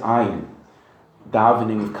 which is ayin,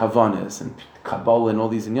 davening with kavanas and kabbalah and all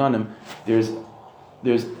these inyanim, there's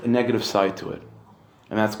a negative side to it,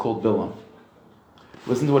 and that's called bilam.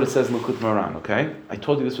 Listen to what it says in Likutei Moharan, okay? I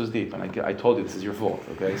told you this was deep, and I told you this is your fault,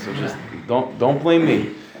 okay? So just don't blame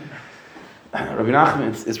me. Rabbi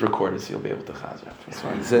Nachman is recorded, so you'll be able to chazer.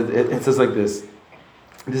 It says like this.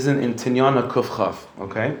 This is in Tinyana Kuf Chaf,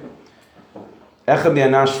 okay? Echad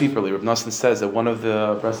Mi'anash Fiperli. Rabbi Nosson says that one of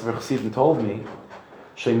the Breslever Chassidim told me,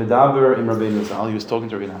 Shei Medaber im Rabbeinu Zal, he was talking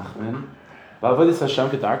to Rabbi Nachman, Ba'avodas Hashem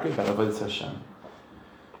kedarkei, Ba'avodas Hashem.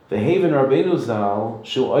 The Haven Rabbeinu Zal,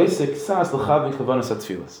 Shu Oisek Sas L'chavin Kavanas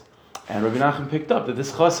Atfilas. And Rabbi Nachman picked up that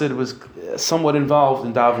this chassid was somewhat involved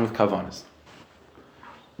in davening with kavanas.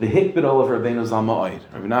 The hikbid all of Rabbeinu Zal Ma'oid.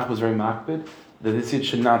 Rabbi Nachman was very makbid that this yid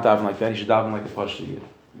should not daven like that. He should daven like a pashto yid.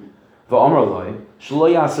 V'amar Loi, Shlo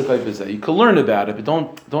Yasakai B'zeh. You can learn about it, but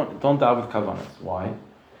don't daven with kavanas. Why?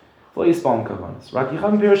 Lo Yispal kavanas. Rak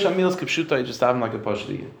Yicham Pirish Amilas Kipshuta. You just daven like a pashto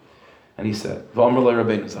yid. And he said, V'amar Loi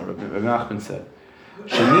Rabbeinu Zal. Rabbi Nachman said,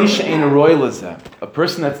 Shani she'ein roy lezeh. A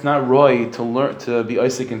person that's not roy to learn to be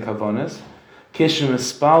Isaac in kavanas. Kishim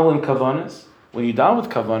espal in kavanas. When you daven with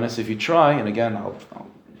kavanas, if you try, and again,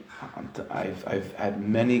 I've had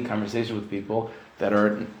many conversations with people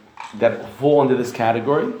that fall into this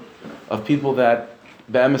category of people that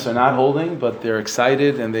be'emes are not holding, but they're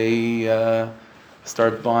excited and they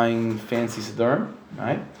start buying fancy siddur,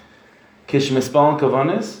 right? Kishim espal in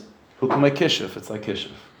kavanas. Hukumai kishuf. It's like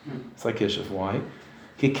kishuf. It's like kishuf. Why?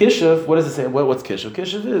 Kishuv, what does it say? What's kishuv?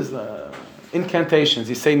 Kishuv is incantations.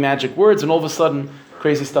 You say magic words, and all of a sudden,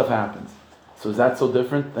 crazy stuff happens. So is that so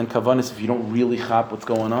different than kavanis if you don't really chap what's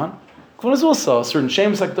going on? Kavanis also certain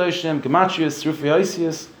shems hakdoshim, gematrius,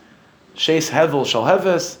 rufiaisius, sheis hevel,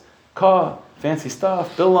 shalheves, ka, fancy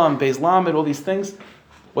stuff, bilam, beis lamed, all these things.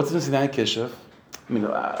 What's the difference in kishuv? I mean,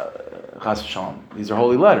 chas v'shalom. These are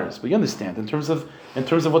holy letters, but you understand in terms of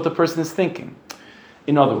what the person is thinking.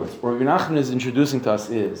 In other words, what Rabbi Nachman is introducing to us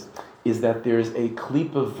is that there's a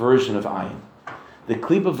klipa version of ayin. The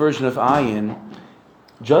klipa version of ayin,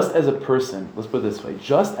 just as a person, let's put it this way,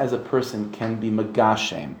 just as a person can be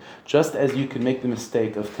magashem, just as you can make the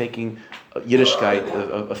mistake of taking Yiddishkeit,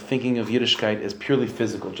 of thinking of Yiddishkeit as purely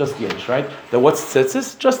physical, just Yiddish, right? That what's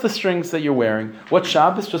tzitzis? Just the strings that you're wearing. What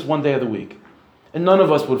Shabbos? Just one day of the week. And none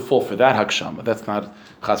of us would fall for that hakshama. That's not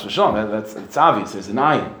chas v'shalom. It's obvious. There's an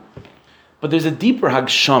ayin. But there's a deeper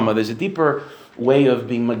hagshama, there's a deeper way of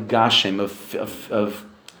being magashem, of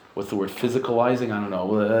what's the word, physicalizing? I don't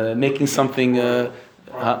know, making something...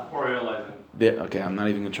 Orientalizing. Okay, I'm not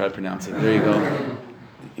even going to try to pronounce it. There you go.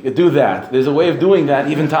 You could do that. There's a way of doing that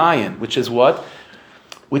even to ayin, which is what?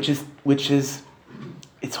 Which is,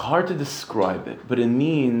 it's hard to describe it, but it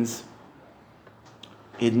means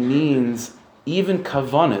even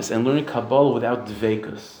kavanas and learning Kabbalah without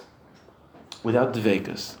dveikus. Without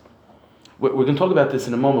dveikus. We're going to talk about this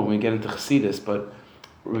in a moment when we get into Chassidus, but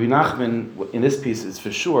Rabbi Nachman, in this piece, is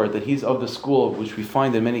for sure that he's of the school which we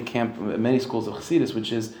find in many schools of Chassidus,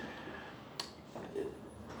 which is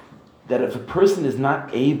that if a person is not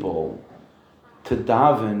able to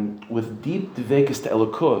daven with deep dveikus to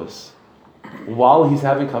Elokus while he's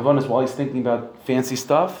having kavanas, while he's thinking about fancy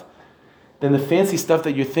stuff, then the fancy stuff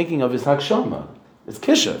that you're thinking of is hakshama. It's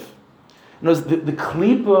kishuv. The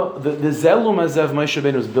klipa, the zelum azev Moshe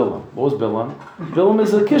Rabbeinu was Bilam. What was Bilam? Bilam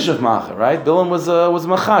is a kishuv macher, right? Bilam was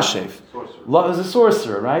machashev. Was a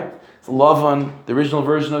sorcerer, right? It's Lavan. The original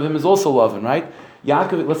version of him is also Lavan, right?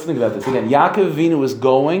 Yaakov. Let's think about this again. Yaakov Avinu is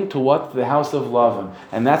going to what? The house of Lavan,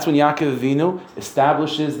 and that's when Yaakov Avinu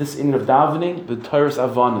establishes this in of davening, the Torah's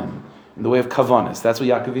avanim, in the way of kavanas. That's what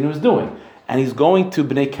Yaakov Avinu is doing. And he's going to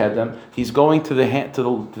Bnei Kedem. He's going to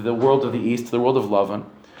the world of the east, to the world of Lavan,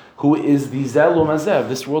 who is the Zelum Azev,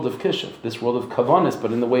 this world of Kishuv, this world of Kavanis,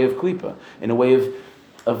 but in the way of Klipa, in a way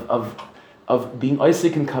of being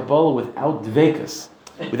Isaac in Kabbalah without Dveikus,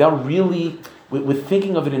 without really, with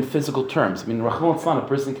thinking of it in physical terms. I mean, Rachel Tzlan, a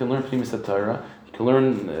person can learn Pnimis HaTorah, he can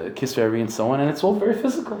learn Kisvei and so on, and it's all very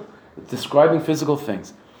physical. It's describing physical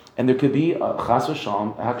things. And there could be a Chas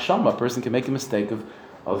v'Shalom, a Hakshama, a person can make a mistake of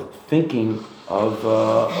thinking of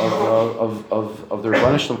the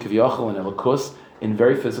Rebbeinu Shalom Kiviyachal and Elokus in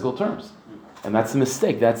very physical terms. And that's a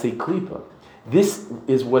mistake. That's a klipa. This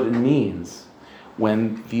is what it means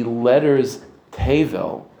when the letters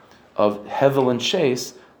Tevel of Hevel and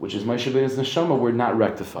Chase, which is Moshe Rabbeinu's neshama, were not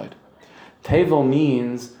rectified. Tevel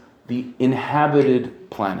means the inhabited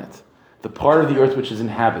planet, the part of the earth which is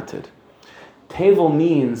inhabited. Tevel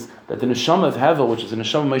means that the neshama of Hevel, which is the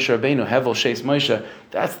neshama of Moshe Rabbeinu, Hevel, Sheis, Moshe,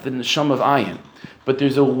 that's the neshama of Ayin. But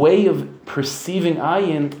there's a way of perceiving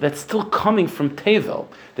Ayin that's still coming from Tevel,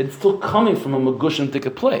 that's still coming from a Megushim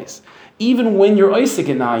Dika place. Even when you're Isaac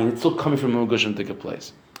in Ayin, it's still coming from a Megushim Dika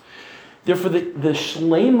place. Therefore, the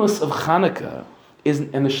shleimus of Chanukah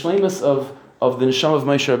and the shleimus of the neshama of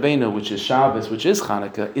Moshe Rabbeinu, which is Shabbos, which is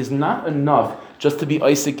Chanukah, is not enough just to be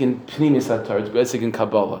Isaac in Pnimis HaTorah, to be Isaac in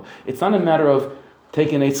Kabbalah. It's not a matter of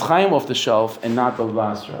taking Eitz Chaim off the shelf and not Bava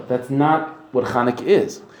Basra. That's not what Chanukah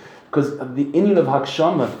is. Because the inyan of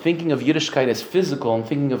Hakshama, thinking of Yiddishkeit as physical, and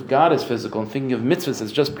thinking of God as physical, and thinking of mitzvahs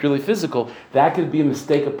as just purely physical, that could be a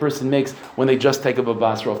mistake a person makes when they just take a Bava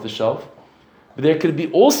Basra off the shelf. But there could be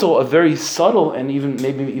also a very subtle and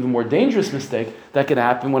maybe even more dangerous mistake that could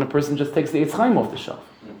happen when a person just takes the Eitz Chaim off the shelf.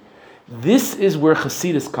 This is where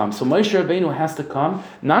Chassidus comes. So Moshe Rabbeinu has to come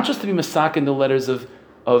not just to be masak in the letters of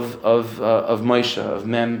Moshe, of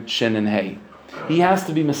Mem, Shin, and Hey. He has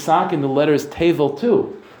to be masak in the letters Tevel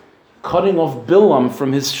too, cutting off Bilam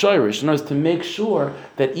from his shirish, in other words, to make sure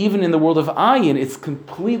that even in the world of Ayin, it's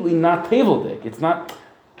completely not Teveldik. It's not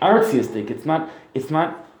artziistic. It's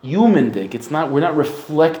not human-dik. We're not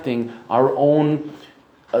reflecting our own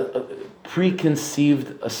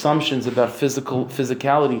preconceived assumptions about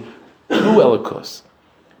physicality through Elikos.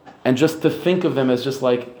 And just to think of them as just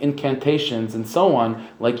like incantations and so on,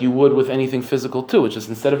 like you would with anything physical too. It's just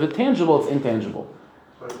instead of intangible, it's intangible.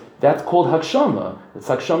 That's called Hakshama. It's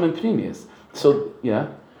Hakshama in Pnimius. So, yeah?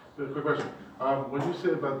 A quick question. When you say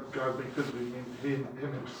about God being physical, you mean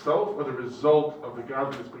him himself or the result of the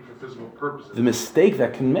godliness being for physical purposes? The mistake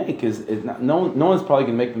that can make is not, no one's probably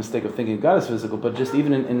going to make the mistake of thinking God is physical, but just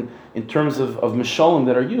even in terms of mishalim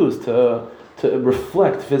that are used to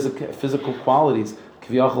reflect physical qualities,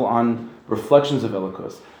 k'viyachol, on reflections of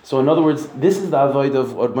Elikos. So in other words, this is the avoid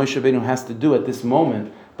of what Moshe Rabbeinu has to do at this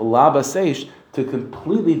moment, b'la baseish, to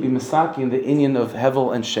completely be misaki in the inyan of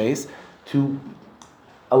Hevel and Sheis, to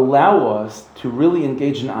allow us to really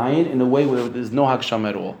engage in Ayin in a way where there's no Haksham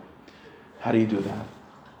at all. How do you do that?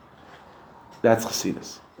 That's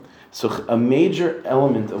Chassidus. So a major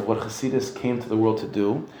element of what Chassidus came to the world to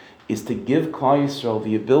do is to give Klal Yisrael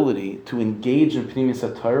the ability to engage in Pnimis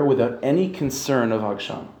HaTorah without any concern of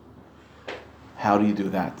Haksham. How do you do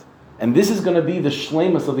that? And this is going to be the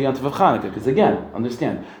shleimus of the Yontif of Chanukah, because again,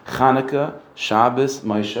 understand, Chanukah, Shabbos,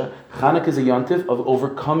 Moshe, Chanukah is a Yontif of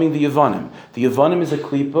overcoming the Yevanim. The Yevanim is a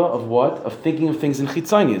klipa of what? Of thinking of things in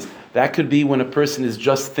Chitzonius. That could be when a person is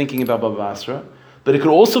just thinking about Bava Basra, but it could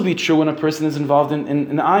also be true when a person is involved in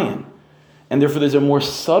Ayin. And therefore there's a more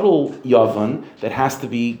subtle Yavan that has to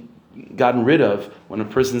be gotten rid of when a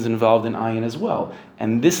person is involved in Ayin as well.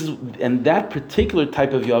 And that particular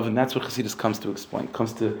type of Yavan, that's what Chassidus comes to explain,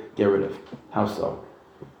 comes to get rid of. How so?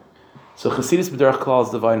 So Chassidus B'derech Klal is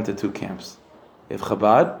divided into two camps. You have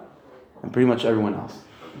Chabad and pretty much everyone else.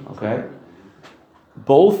 Okay?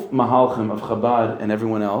 Both Mahalchim of Chabad and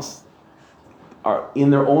everyone else are,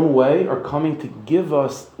 in their own way, are coming to give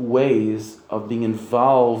us ways of being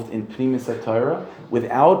involved in Pnimis HaTorah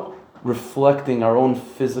without reflecting our own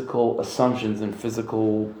physical assumptions and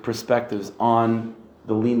physical perspectives on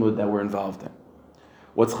the limud that we're involved in.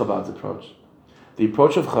 What's Chabad's approach? The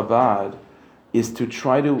approach of Chabad is to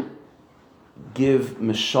try to give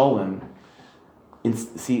Mishalim. The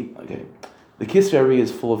Kisvei Ari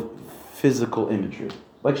is full of physical imagery,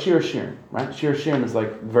 like Shir Shirin, right? Shir Shirin is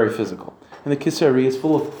like very physical, and the Kisvei Ari is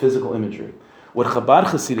full of physical imagery. What Chabad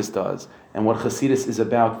Chassidus does, and what Chassidus is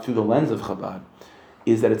about through the lens of Chabad,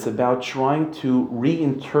 is that it's about trying to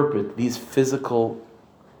reinterpret these physical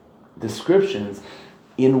descriptions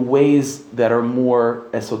in ways that are more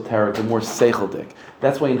esoteric and more seicheldik.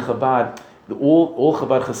 That's why in Chabad, all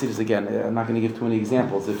Chabad Chassidus, again, I'm not going to give too many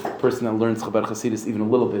examples. If a person that learns Chabad Chassidus even a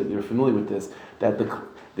little bit, you're familiar with this, that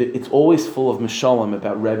it's always full of mishalim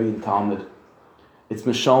about Rebbe and Talmud. It's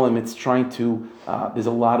mishalim, it's trying to, there's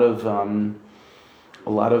a lot of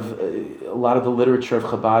the literature of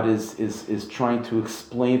Chabad is trying to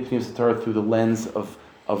explain Pnimis HaTorah through the lens of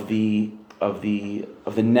the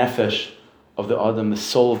nefesh of the adam, the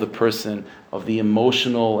soul of the person, of the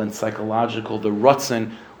emotional and psychological, the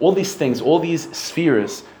rutzen, all these things, all these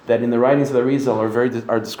spheres that in the writings of the Arizal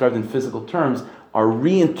are described in physical terms, are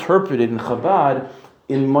reinterpreted in Chabad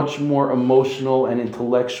in much more emotional and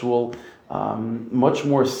intellectual, much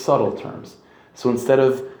more subtle terms. So instead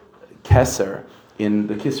of Keser, in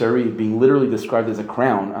the Kisari being literally described as a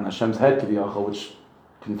crown on Hashem's head, which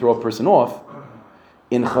can throw a person off.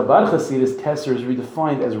 In Chabad Hasidus, Tesser is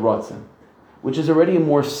redefined as Ratzon, which is already a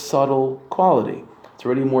more subtle quality. It's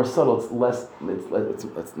already more subtle. It's less. It's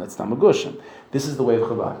not Magushim. This is the way of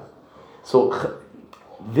Chabad. So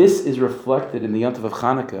this is reflected in the Yom Tov of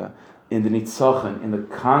Chanukah, in the Nitzachon, in the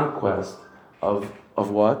conquest of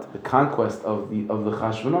what? The conquest of the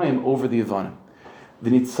Chashmonaim over the Yevanim. The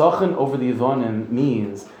Nitzachon over the Yevanim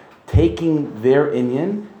means taking their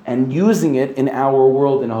inyan and using it in our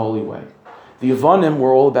world in a holy way. The Yevanim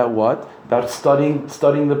were all about what? About studying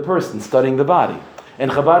the person, studying the body. And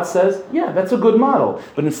Chabad says, yeah, that's a good model.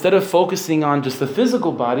 But instead of focusing on just the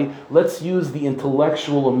physical body, let's use the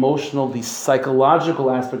intellectual, emotional, the psychological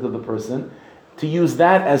aspect of the person to use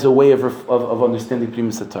that as a way of understanding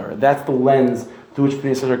Primus Torah. That's the lens through which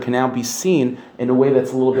Primus Torah can now be seen in a way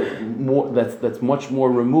that's a little bit more, that's much more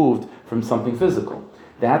removed from something physical.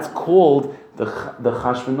 That's called the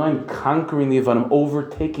Chashmonaim conquering the Yevanim,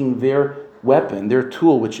 overtaking their weapon, their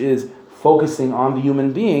tool, which is focusing on the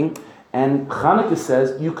human being. And Chanukah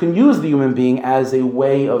says you can use the human being as a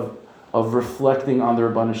way of reflecting on the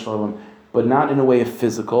Rabbanu Shalom, but not in a way of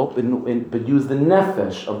physical, but use the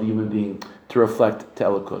nefesh of the human being to reflect to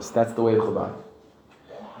Elokus. That's the way of Chabad.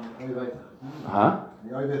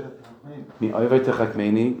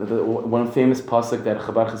 One famous pasuk that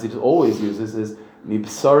Chabad Hasidus always uses is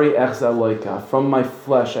 "Mibsari echza loika." From my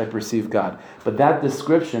flesh I perceive God. But that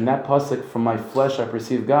description, that pasuk, "From my flesh I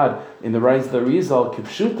perceive God," in the writings of the Rizal,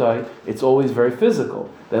 Kipshutai, it's always very physical.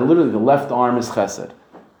 That literally the left arm is Chesed,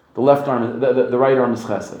 the left arm, the right arm is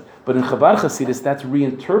Chesed. But in Chabad Hasidus, that's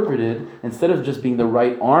reinterpreted. Instead of just being the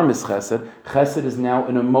right arm is Chesed, Chesed is now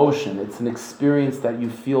an emotion. It's an experience that you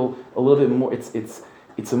feel a little bit more.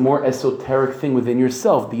 It's a more esoteric thing within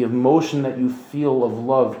yourself. The emotion that you feel of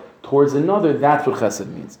love towards another, that's what Chesed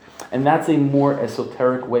means. And that's a more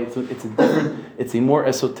esoteric way. So it's a more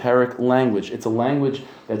esoteric language. It's a language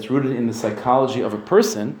that's rooted in the psychology of a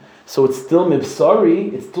person. So it's still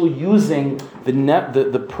mibsari, it's still using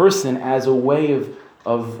the person as a way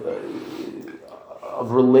of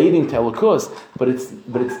relating to Elokus, but it's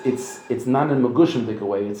not in a Magushimdik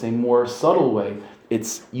way, it's a more subtle way.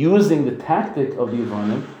 It's using the tactic of the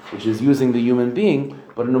Yevanim, which is using the human being,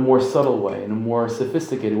 but in a more subtle way, in a more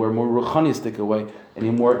sophisticated way, a more ruchanistic way, in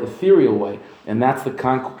a more ethereal way. And that's the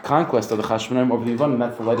conquest of the Chashmonaim over the Yevanim.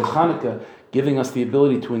 That's the light of Chanukah, giving us the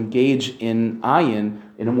ability to engage in ayin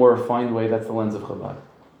in a more refined way. That's the lens of Chabad.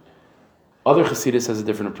 Other Hasidus has a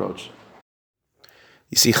different approach.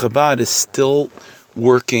 You see, Chabad is still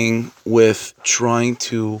working with trying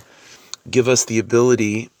to give us the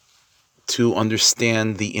ability to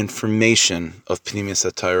understand the information of Pnimius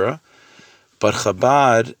HaTorah, but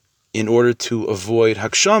Chabad, in order to avoid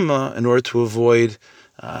Hakshama, in order to avoid,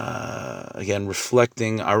 again,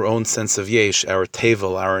 reflecting our own sense of Yesh, our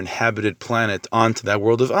Tevel, our inhabited planet, onto that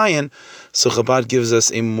world of Ayin, so Chabad gives us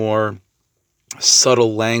a more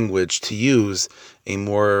subtle language to use, a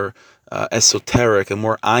more esoteric, a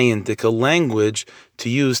more Ayindik language to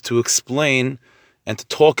use to explain and to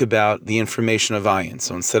talk about the information of ayin.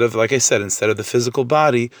 So instead of, like I said, instead of the physical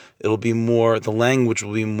body, it'll be more, the language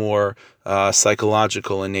will be more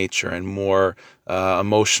psychological in nature and more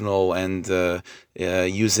emotional, and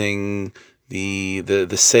using the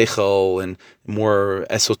seichel and more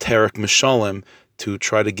esoteric mishalim to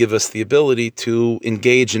try to give us the ability to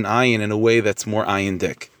engage in ayin in a way that's more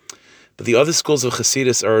ayindik. But the other schools of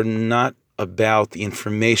Hasidus are not about the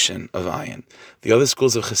information of ayin. The other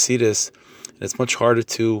schools of Hasidus, it's much harder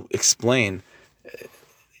to explain.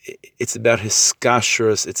 It's about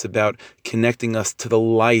hiskashrus. It's about connecting us to the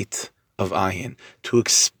light of ayin, to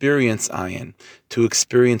experience ayin, to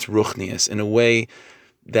experience ruchnius in a way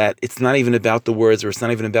that it's not even about the words, or it's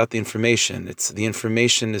not even about the information. It's the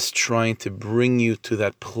information is trying to bring you to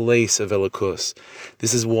that place of Elokus.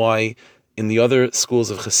 This is why in the other schools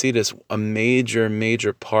of Hasidus, a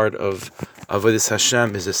major part of Avodas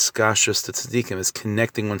Hashem is hiskashrus to tzaddikim, is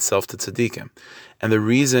connecting oneself to tzaddikim. And the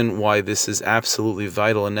reason why this is absolutely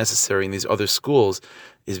vital and necessary in these other schools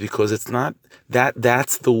is because it's not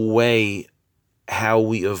that's the way how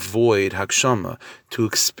we avoid Hakshama, to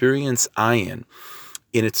experience ayin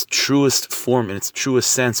in its truest form, in its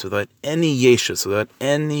truest sense, without any yeshus, without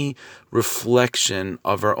any reflection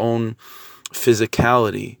of our own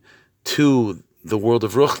physicality to the world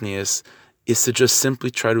of Ruchnius, is to just simply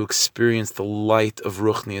try to experience the light of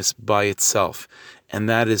Ruchnius by itself. And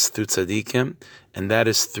that is through tzaddikim, and that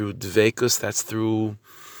is through dveikus, that's through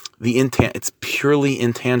the it's purely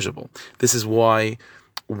intangible. This is why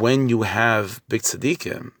when you have big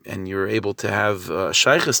tzaddikim, and you're able to have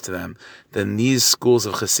shaykhs to them, then these schools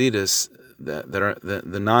of Hasidus, that are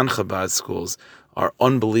the non-Chabad schools, are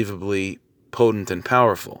unbelievably potent and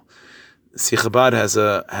powerful. See, Chabad has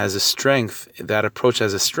a strength. That approach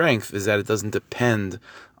has a strength is that it doesn't depend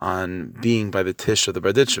on being by the Tish or the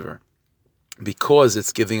Berditchever, because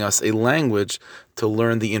it's giving us a language to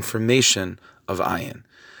learn the information of Ayin.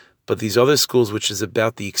 But these other schools, which is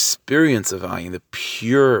about the experience of Ayin, the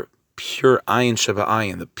pure Ayin Sheba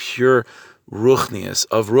Ayin, the pure Ruchnius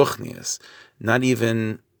of Ruchnius, not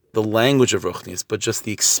even the language of Ruchnius, but just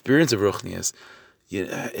the experience of Ruchnius.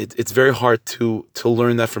 It's very hard to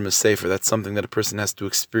learn that from a sefer. That's something that a person has to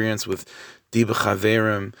experience with Diba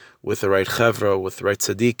Chaverim, with the right Chevra, with the right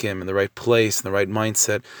Tzaddikim, in the right place, in the right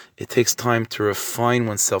mindset. It takes time to refine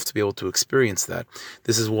oneself to be able to experience that.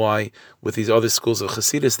 This is why with these other schools of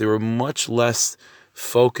Chassidus, they were much less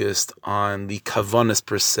focused on the kavanas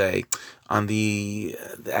per se, on the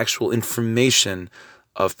actual information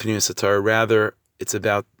of Pnimis HaTorah. Rather, it's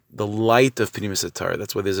about the light of Pnimis HaTorah.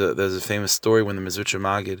 That's why there's a famous story when the Mezritcher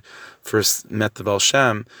Magid first met the Baal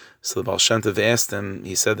Shem. So the Baal Shem Tov asked him,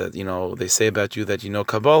 he said that, they say about you that you know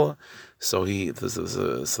Kabbalah. So the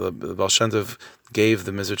Baal Shem Tov gave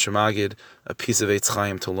the Mezritcher Magid a piece of Eitz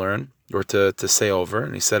Chaim to learn, or to say over,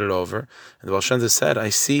 and he said it over. And the Baal Shem Tov said, I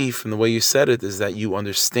see from the way you said it is that you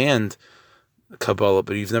understand Kabbalah,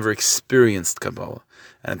 but you've never experienced Kabbalah.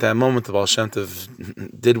 And at that moment, the Baal Shem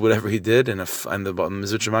Tov did whatever he did, and the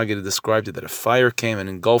Mezritcher Magid described it, that a fire came and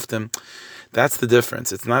engulfed him. That's the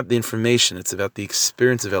difference. It's not the information, it's about the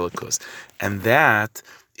experience of Elokus. And that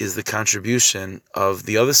is the contribution of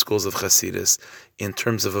the other schools of Chassidus in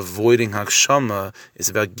terms of avoiding Hakshama, is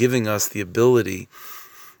about giving us the ability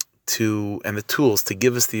and the tools, to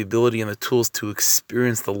give us the ability and the tools to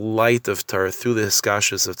experience the light of Torah through the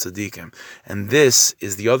Hiskashus of Tzaddikim. And this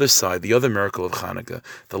is the other side, the other miracle of Chanukah,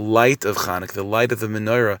 the light of Chanukah, the light of the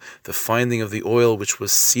menorah, the finding of the oil which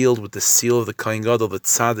was sealed with the seal of the Kohen Gadol, the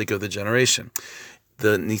Tzaddik of the generation.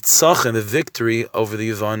 The Nitzach and the victory over the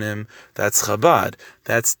Yevanim, that's Chabad.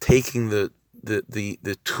 That's taking the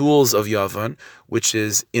tools of Yavan, which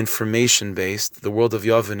is information-based. The world of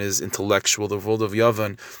Yavan is intellectual. The world of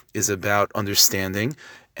Yavan is about understanding,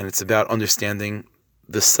 and it's about understanding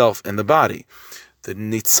the self and the body. The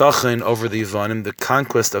Nitzachin over the Yavanim, the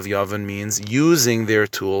conquest of Yavan, means using their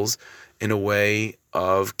tools in a way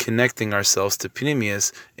of connecting ourselves to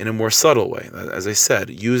Pnimius in a more subtle way. As I said,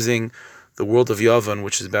 using the world of Yavan,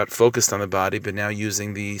 which is about focused on the body, but now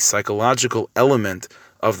using the psychological element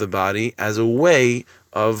of the body as a way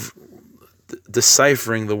of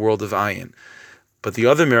deciphering the world of Ayin. But the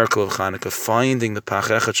other miracle of Chanukah, finding the Pach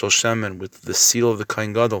Echad Shel Shemen with the seal of the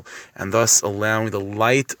Kohen Gadol, and thus allowing the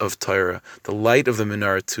light of Torah, the light of the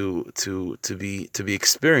menorah to be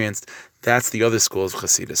experienced, that's the other school of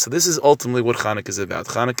Chassidus. So this is ultimately what Chanukah is about.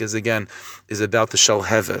 Chanukah is about the Shel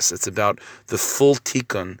Heves. It's about the full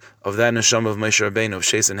tikkun of that neshama of Moshe Rabbeinu, of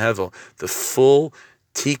Shes and Hevel, the full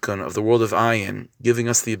tikkun of the world of Ayin, giving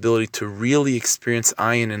us the ability to really experience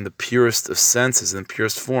Ayin in the purest of senses, in the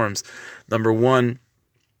purest forms. Number one,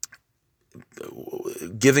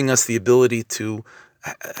 giving us the ability to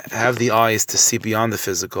have the eyes to see beyond the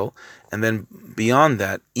physical, and then beyond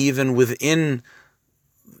that, even within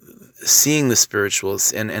seeing the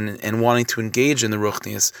spirituals and wanting to engage in the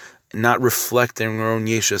Ruchnius, not reflecting our own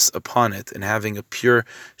yeshus upon it, and having a pure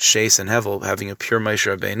Shes and Hevel, having a pure Moshe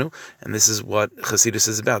Rabbeinu. And this is what Chassidus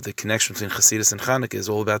is about. The connection between Chassidus and Chanukah is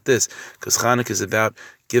all about this, because Chanukah is about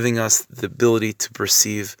giving us the ability to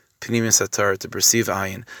perceive Pnimis HaTorah, to perceive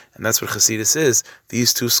Ayin. And that's what Chassidus is.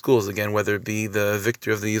 These two schools, again, whether it be the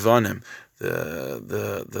victory of the Yevanim,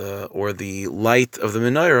 or the light of the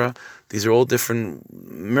menorah, these are all different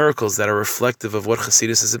miracles that are reflective of what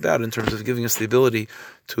Chassidus is about in terms of giving us the ability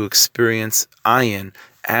to experience Ayin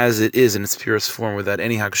as it is in its purest form without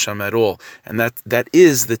any Hakshama at all. And that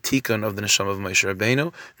is the tikkun of the neshama of Moshe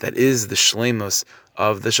Rabbeinu. That is the shleimus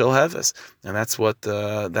of the Shel Heves. And that's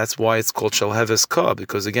why it's called Shel Heves Ka,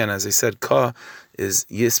 because again, as I said, Ka is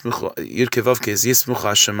Yismuch, Yudke Vavke is Yismuch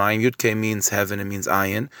HaShemayim. Yudke means heaven, it means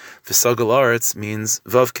Ayin. V'Sagal Aretz means,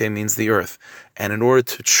 Vavke means the earth. And in order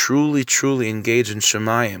to truly engage in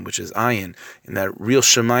Shemayim, which is Ayin, in that real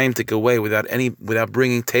Shemayim to go away without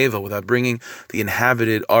bringing Teva, without bringing the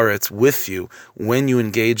inhabited Aretz with you, when you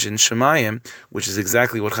engage in Shemayim, which is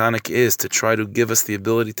exactly what Chanukah is, to try to give us the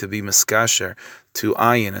ability to be Meskasher to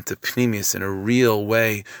Ayin and to Pnimius in a real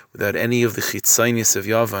way, without any of the Chitzonius of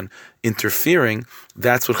Yavan interfering.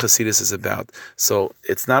 That's what Chassidus is about. So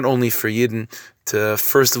it's not only for Yidden to,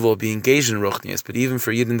 first of all, be engaged in Ruchnius, but even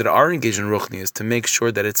for Yidden that are engaged in Ruchnius, to make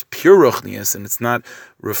sure that it's pure Ruchnius and it's not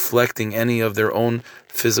reflecting any of their own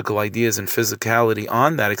physical ideas and physicality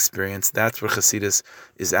on that experience. That's where Chassidus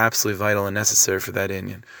is absolutely vital and necessary for that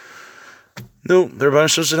inyan. No, the Rebbeinu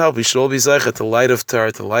Shalom should help. We should all be zeichet, the light of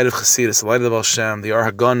Torah, the light of Chassidus, the light of the Baal Shem, the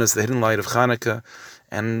Ar Haganos, the hidden light of Hanukkah,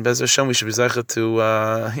 and Be'ez Hashem, we should be zeichet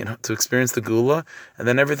to experience the Gula, and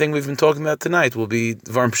then everything we've been talking about tonight will be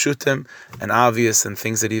Dvarim Pshutim and obvious, and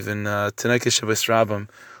things that even Tanakh Shabbos Rabbim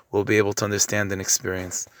will be able to understand and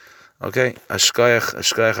experience. Okay, Ashkayach,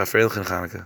 Afreilchen Chanukah.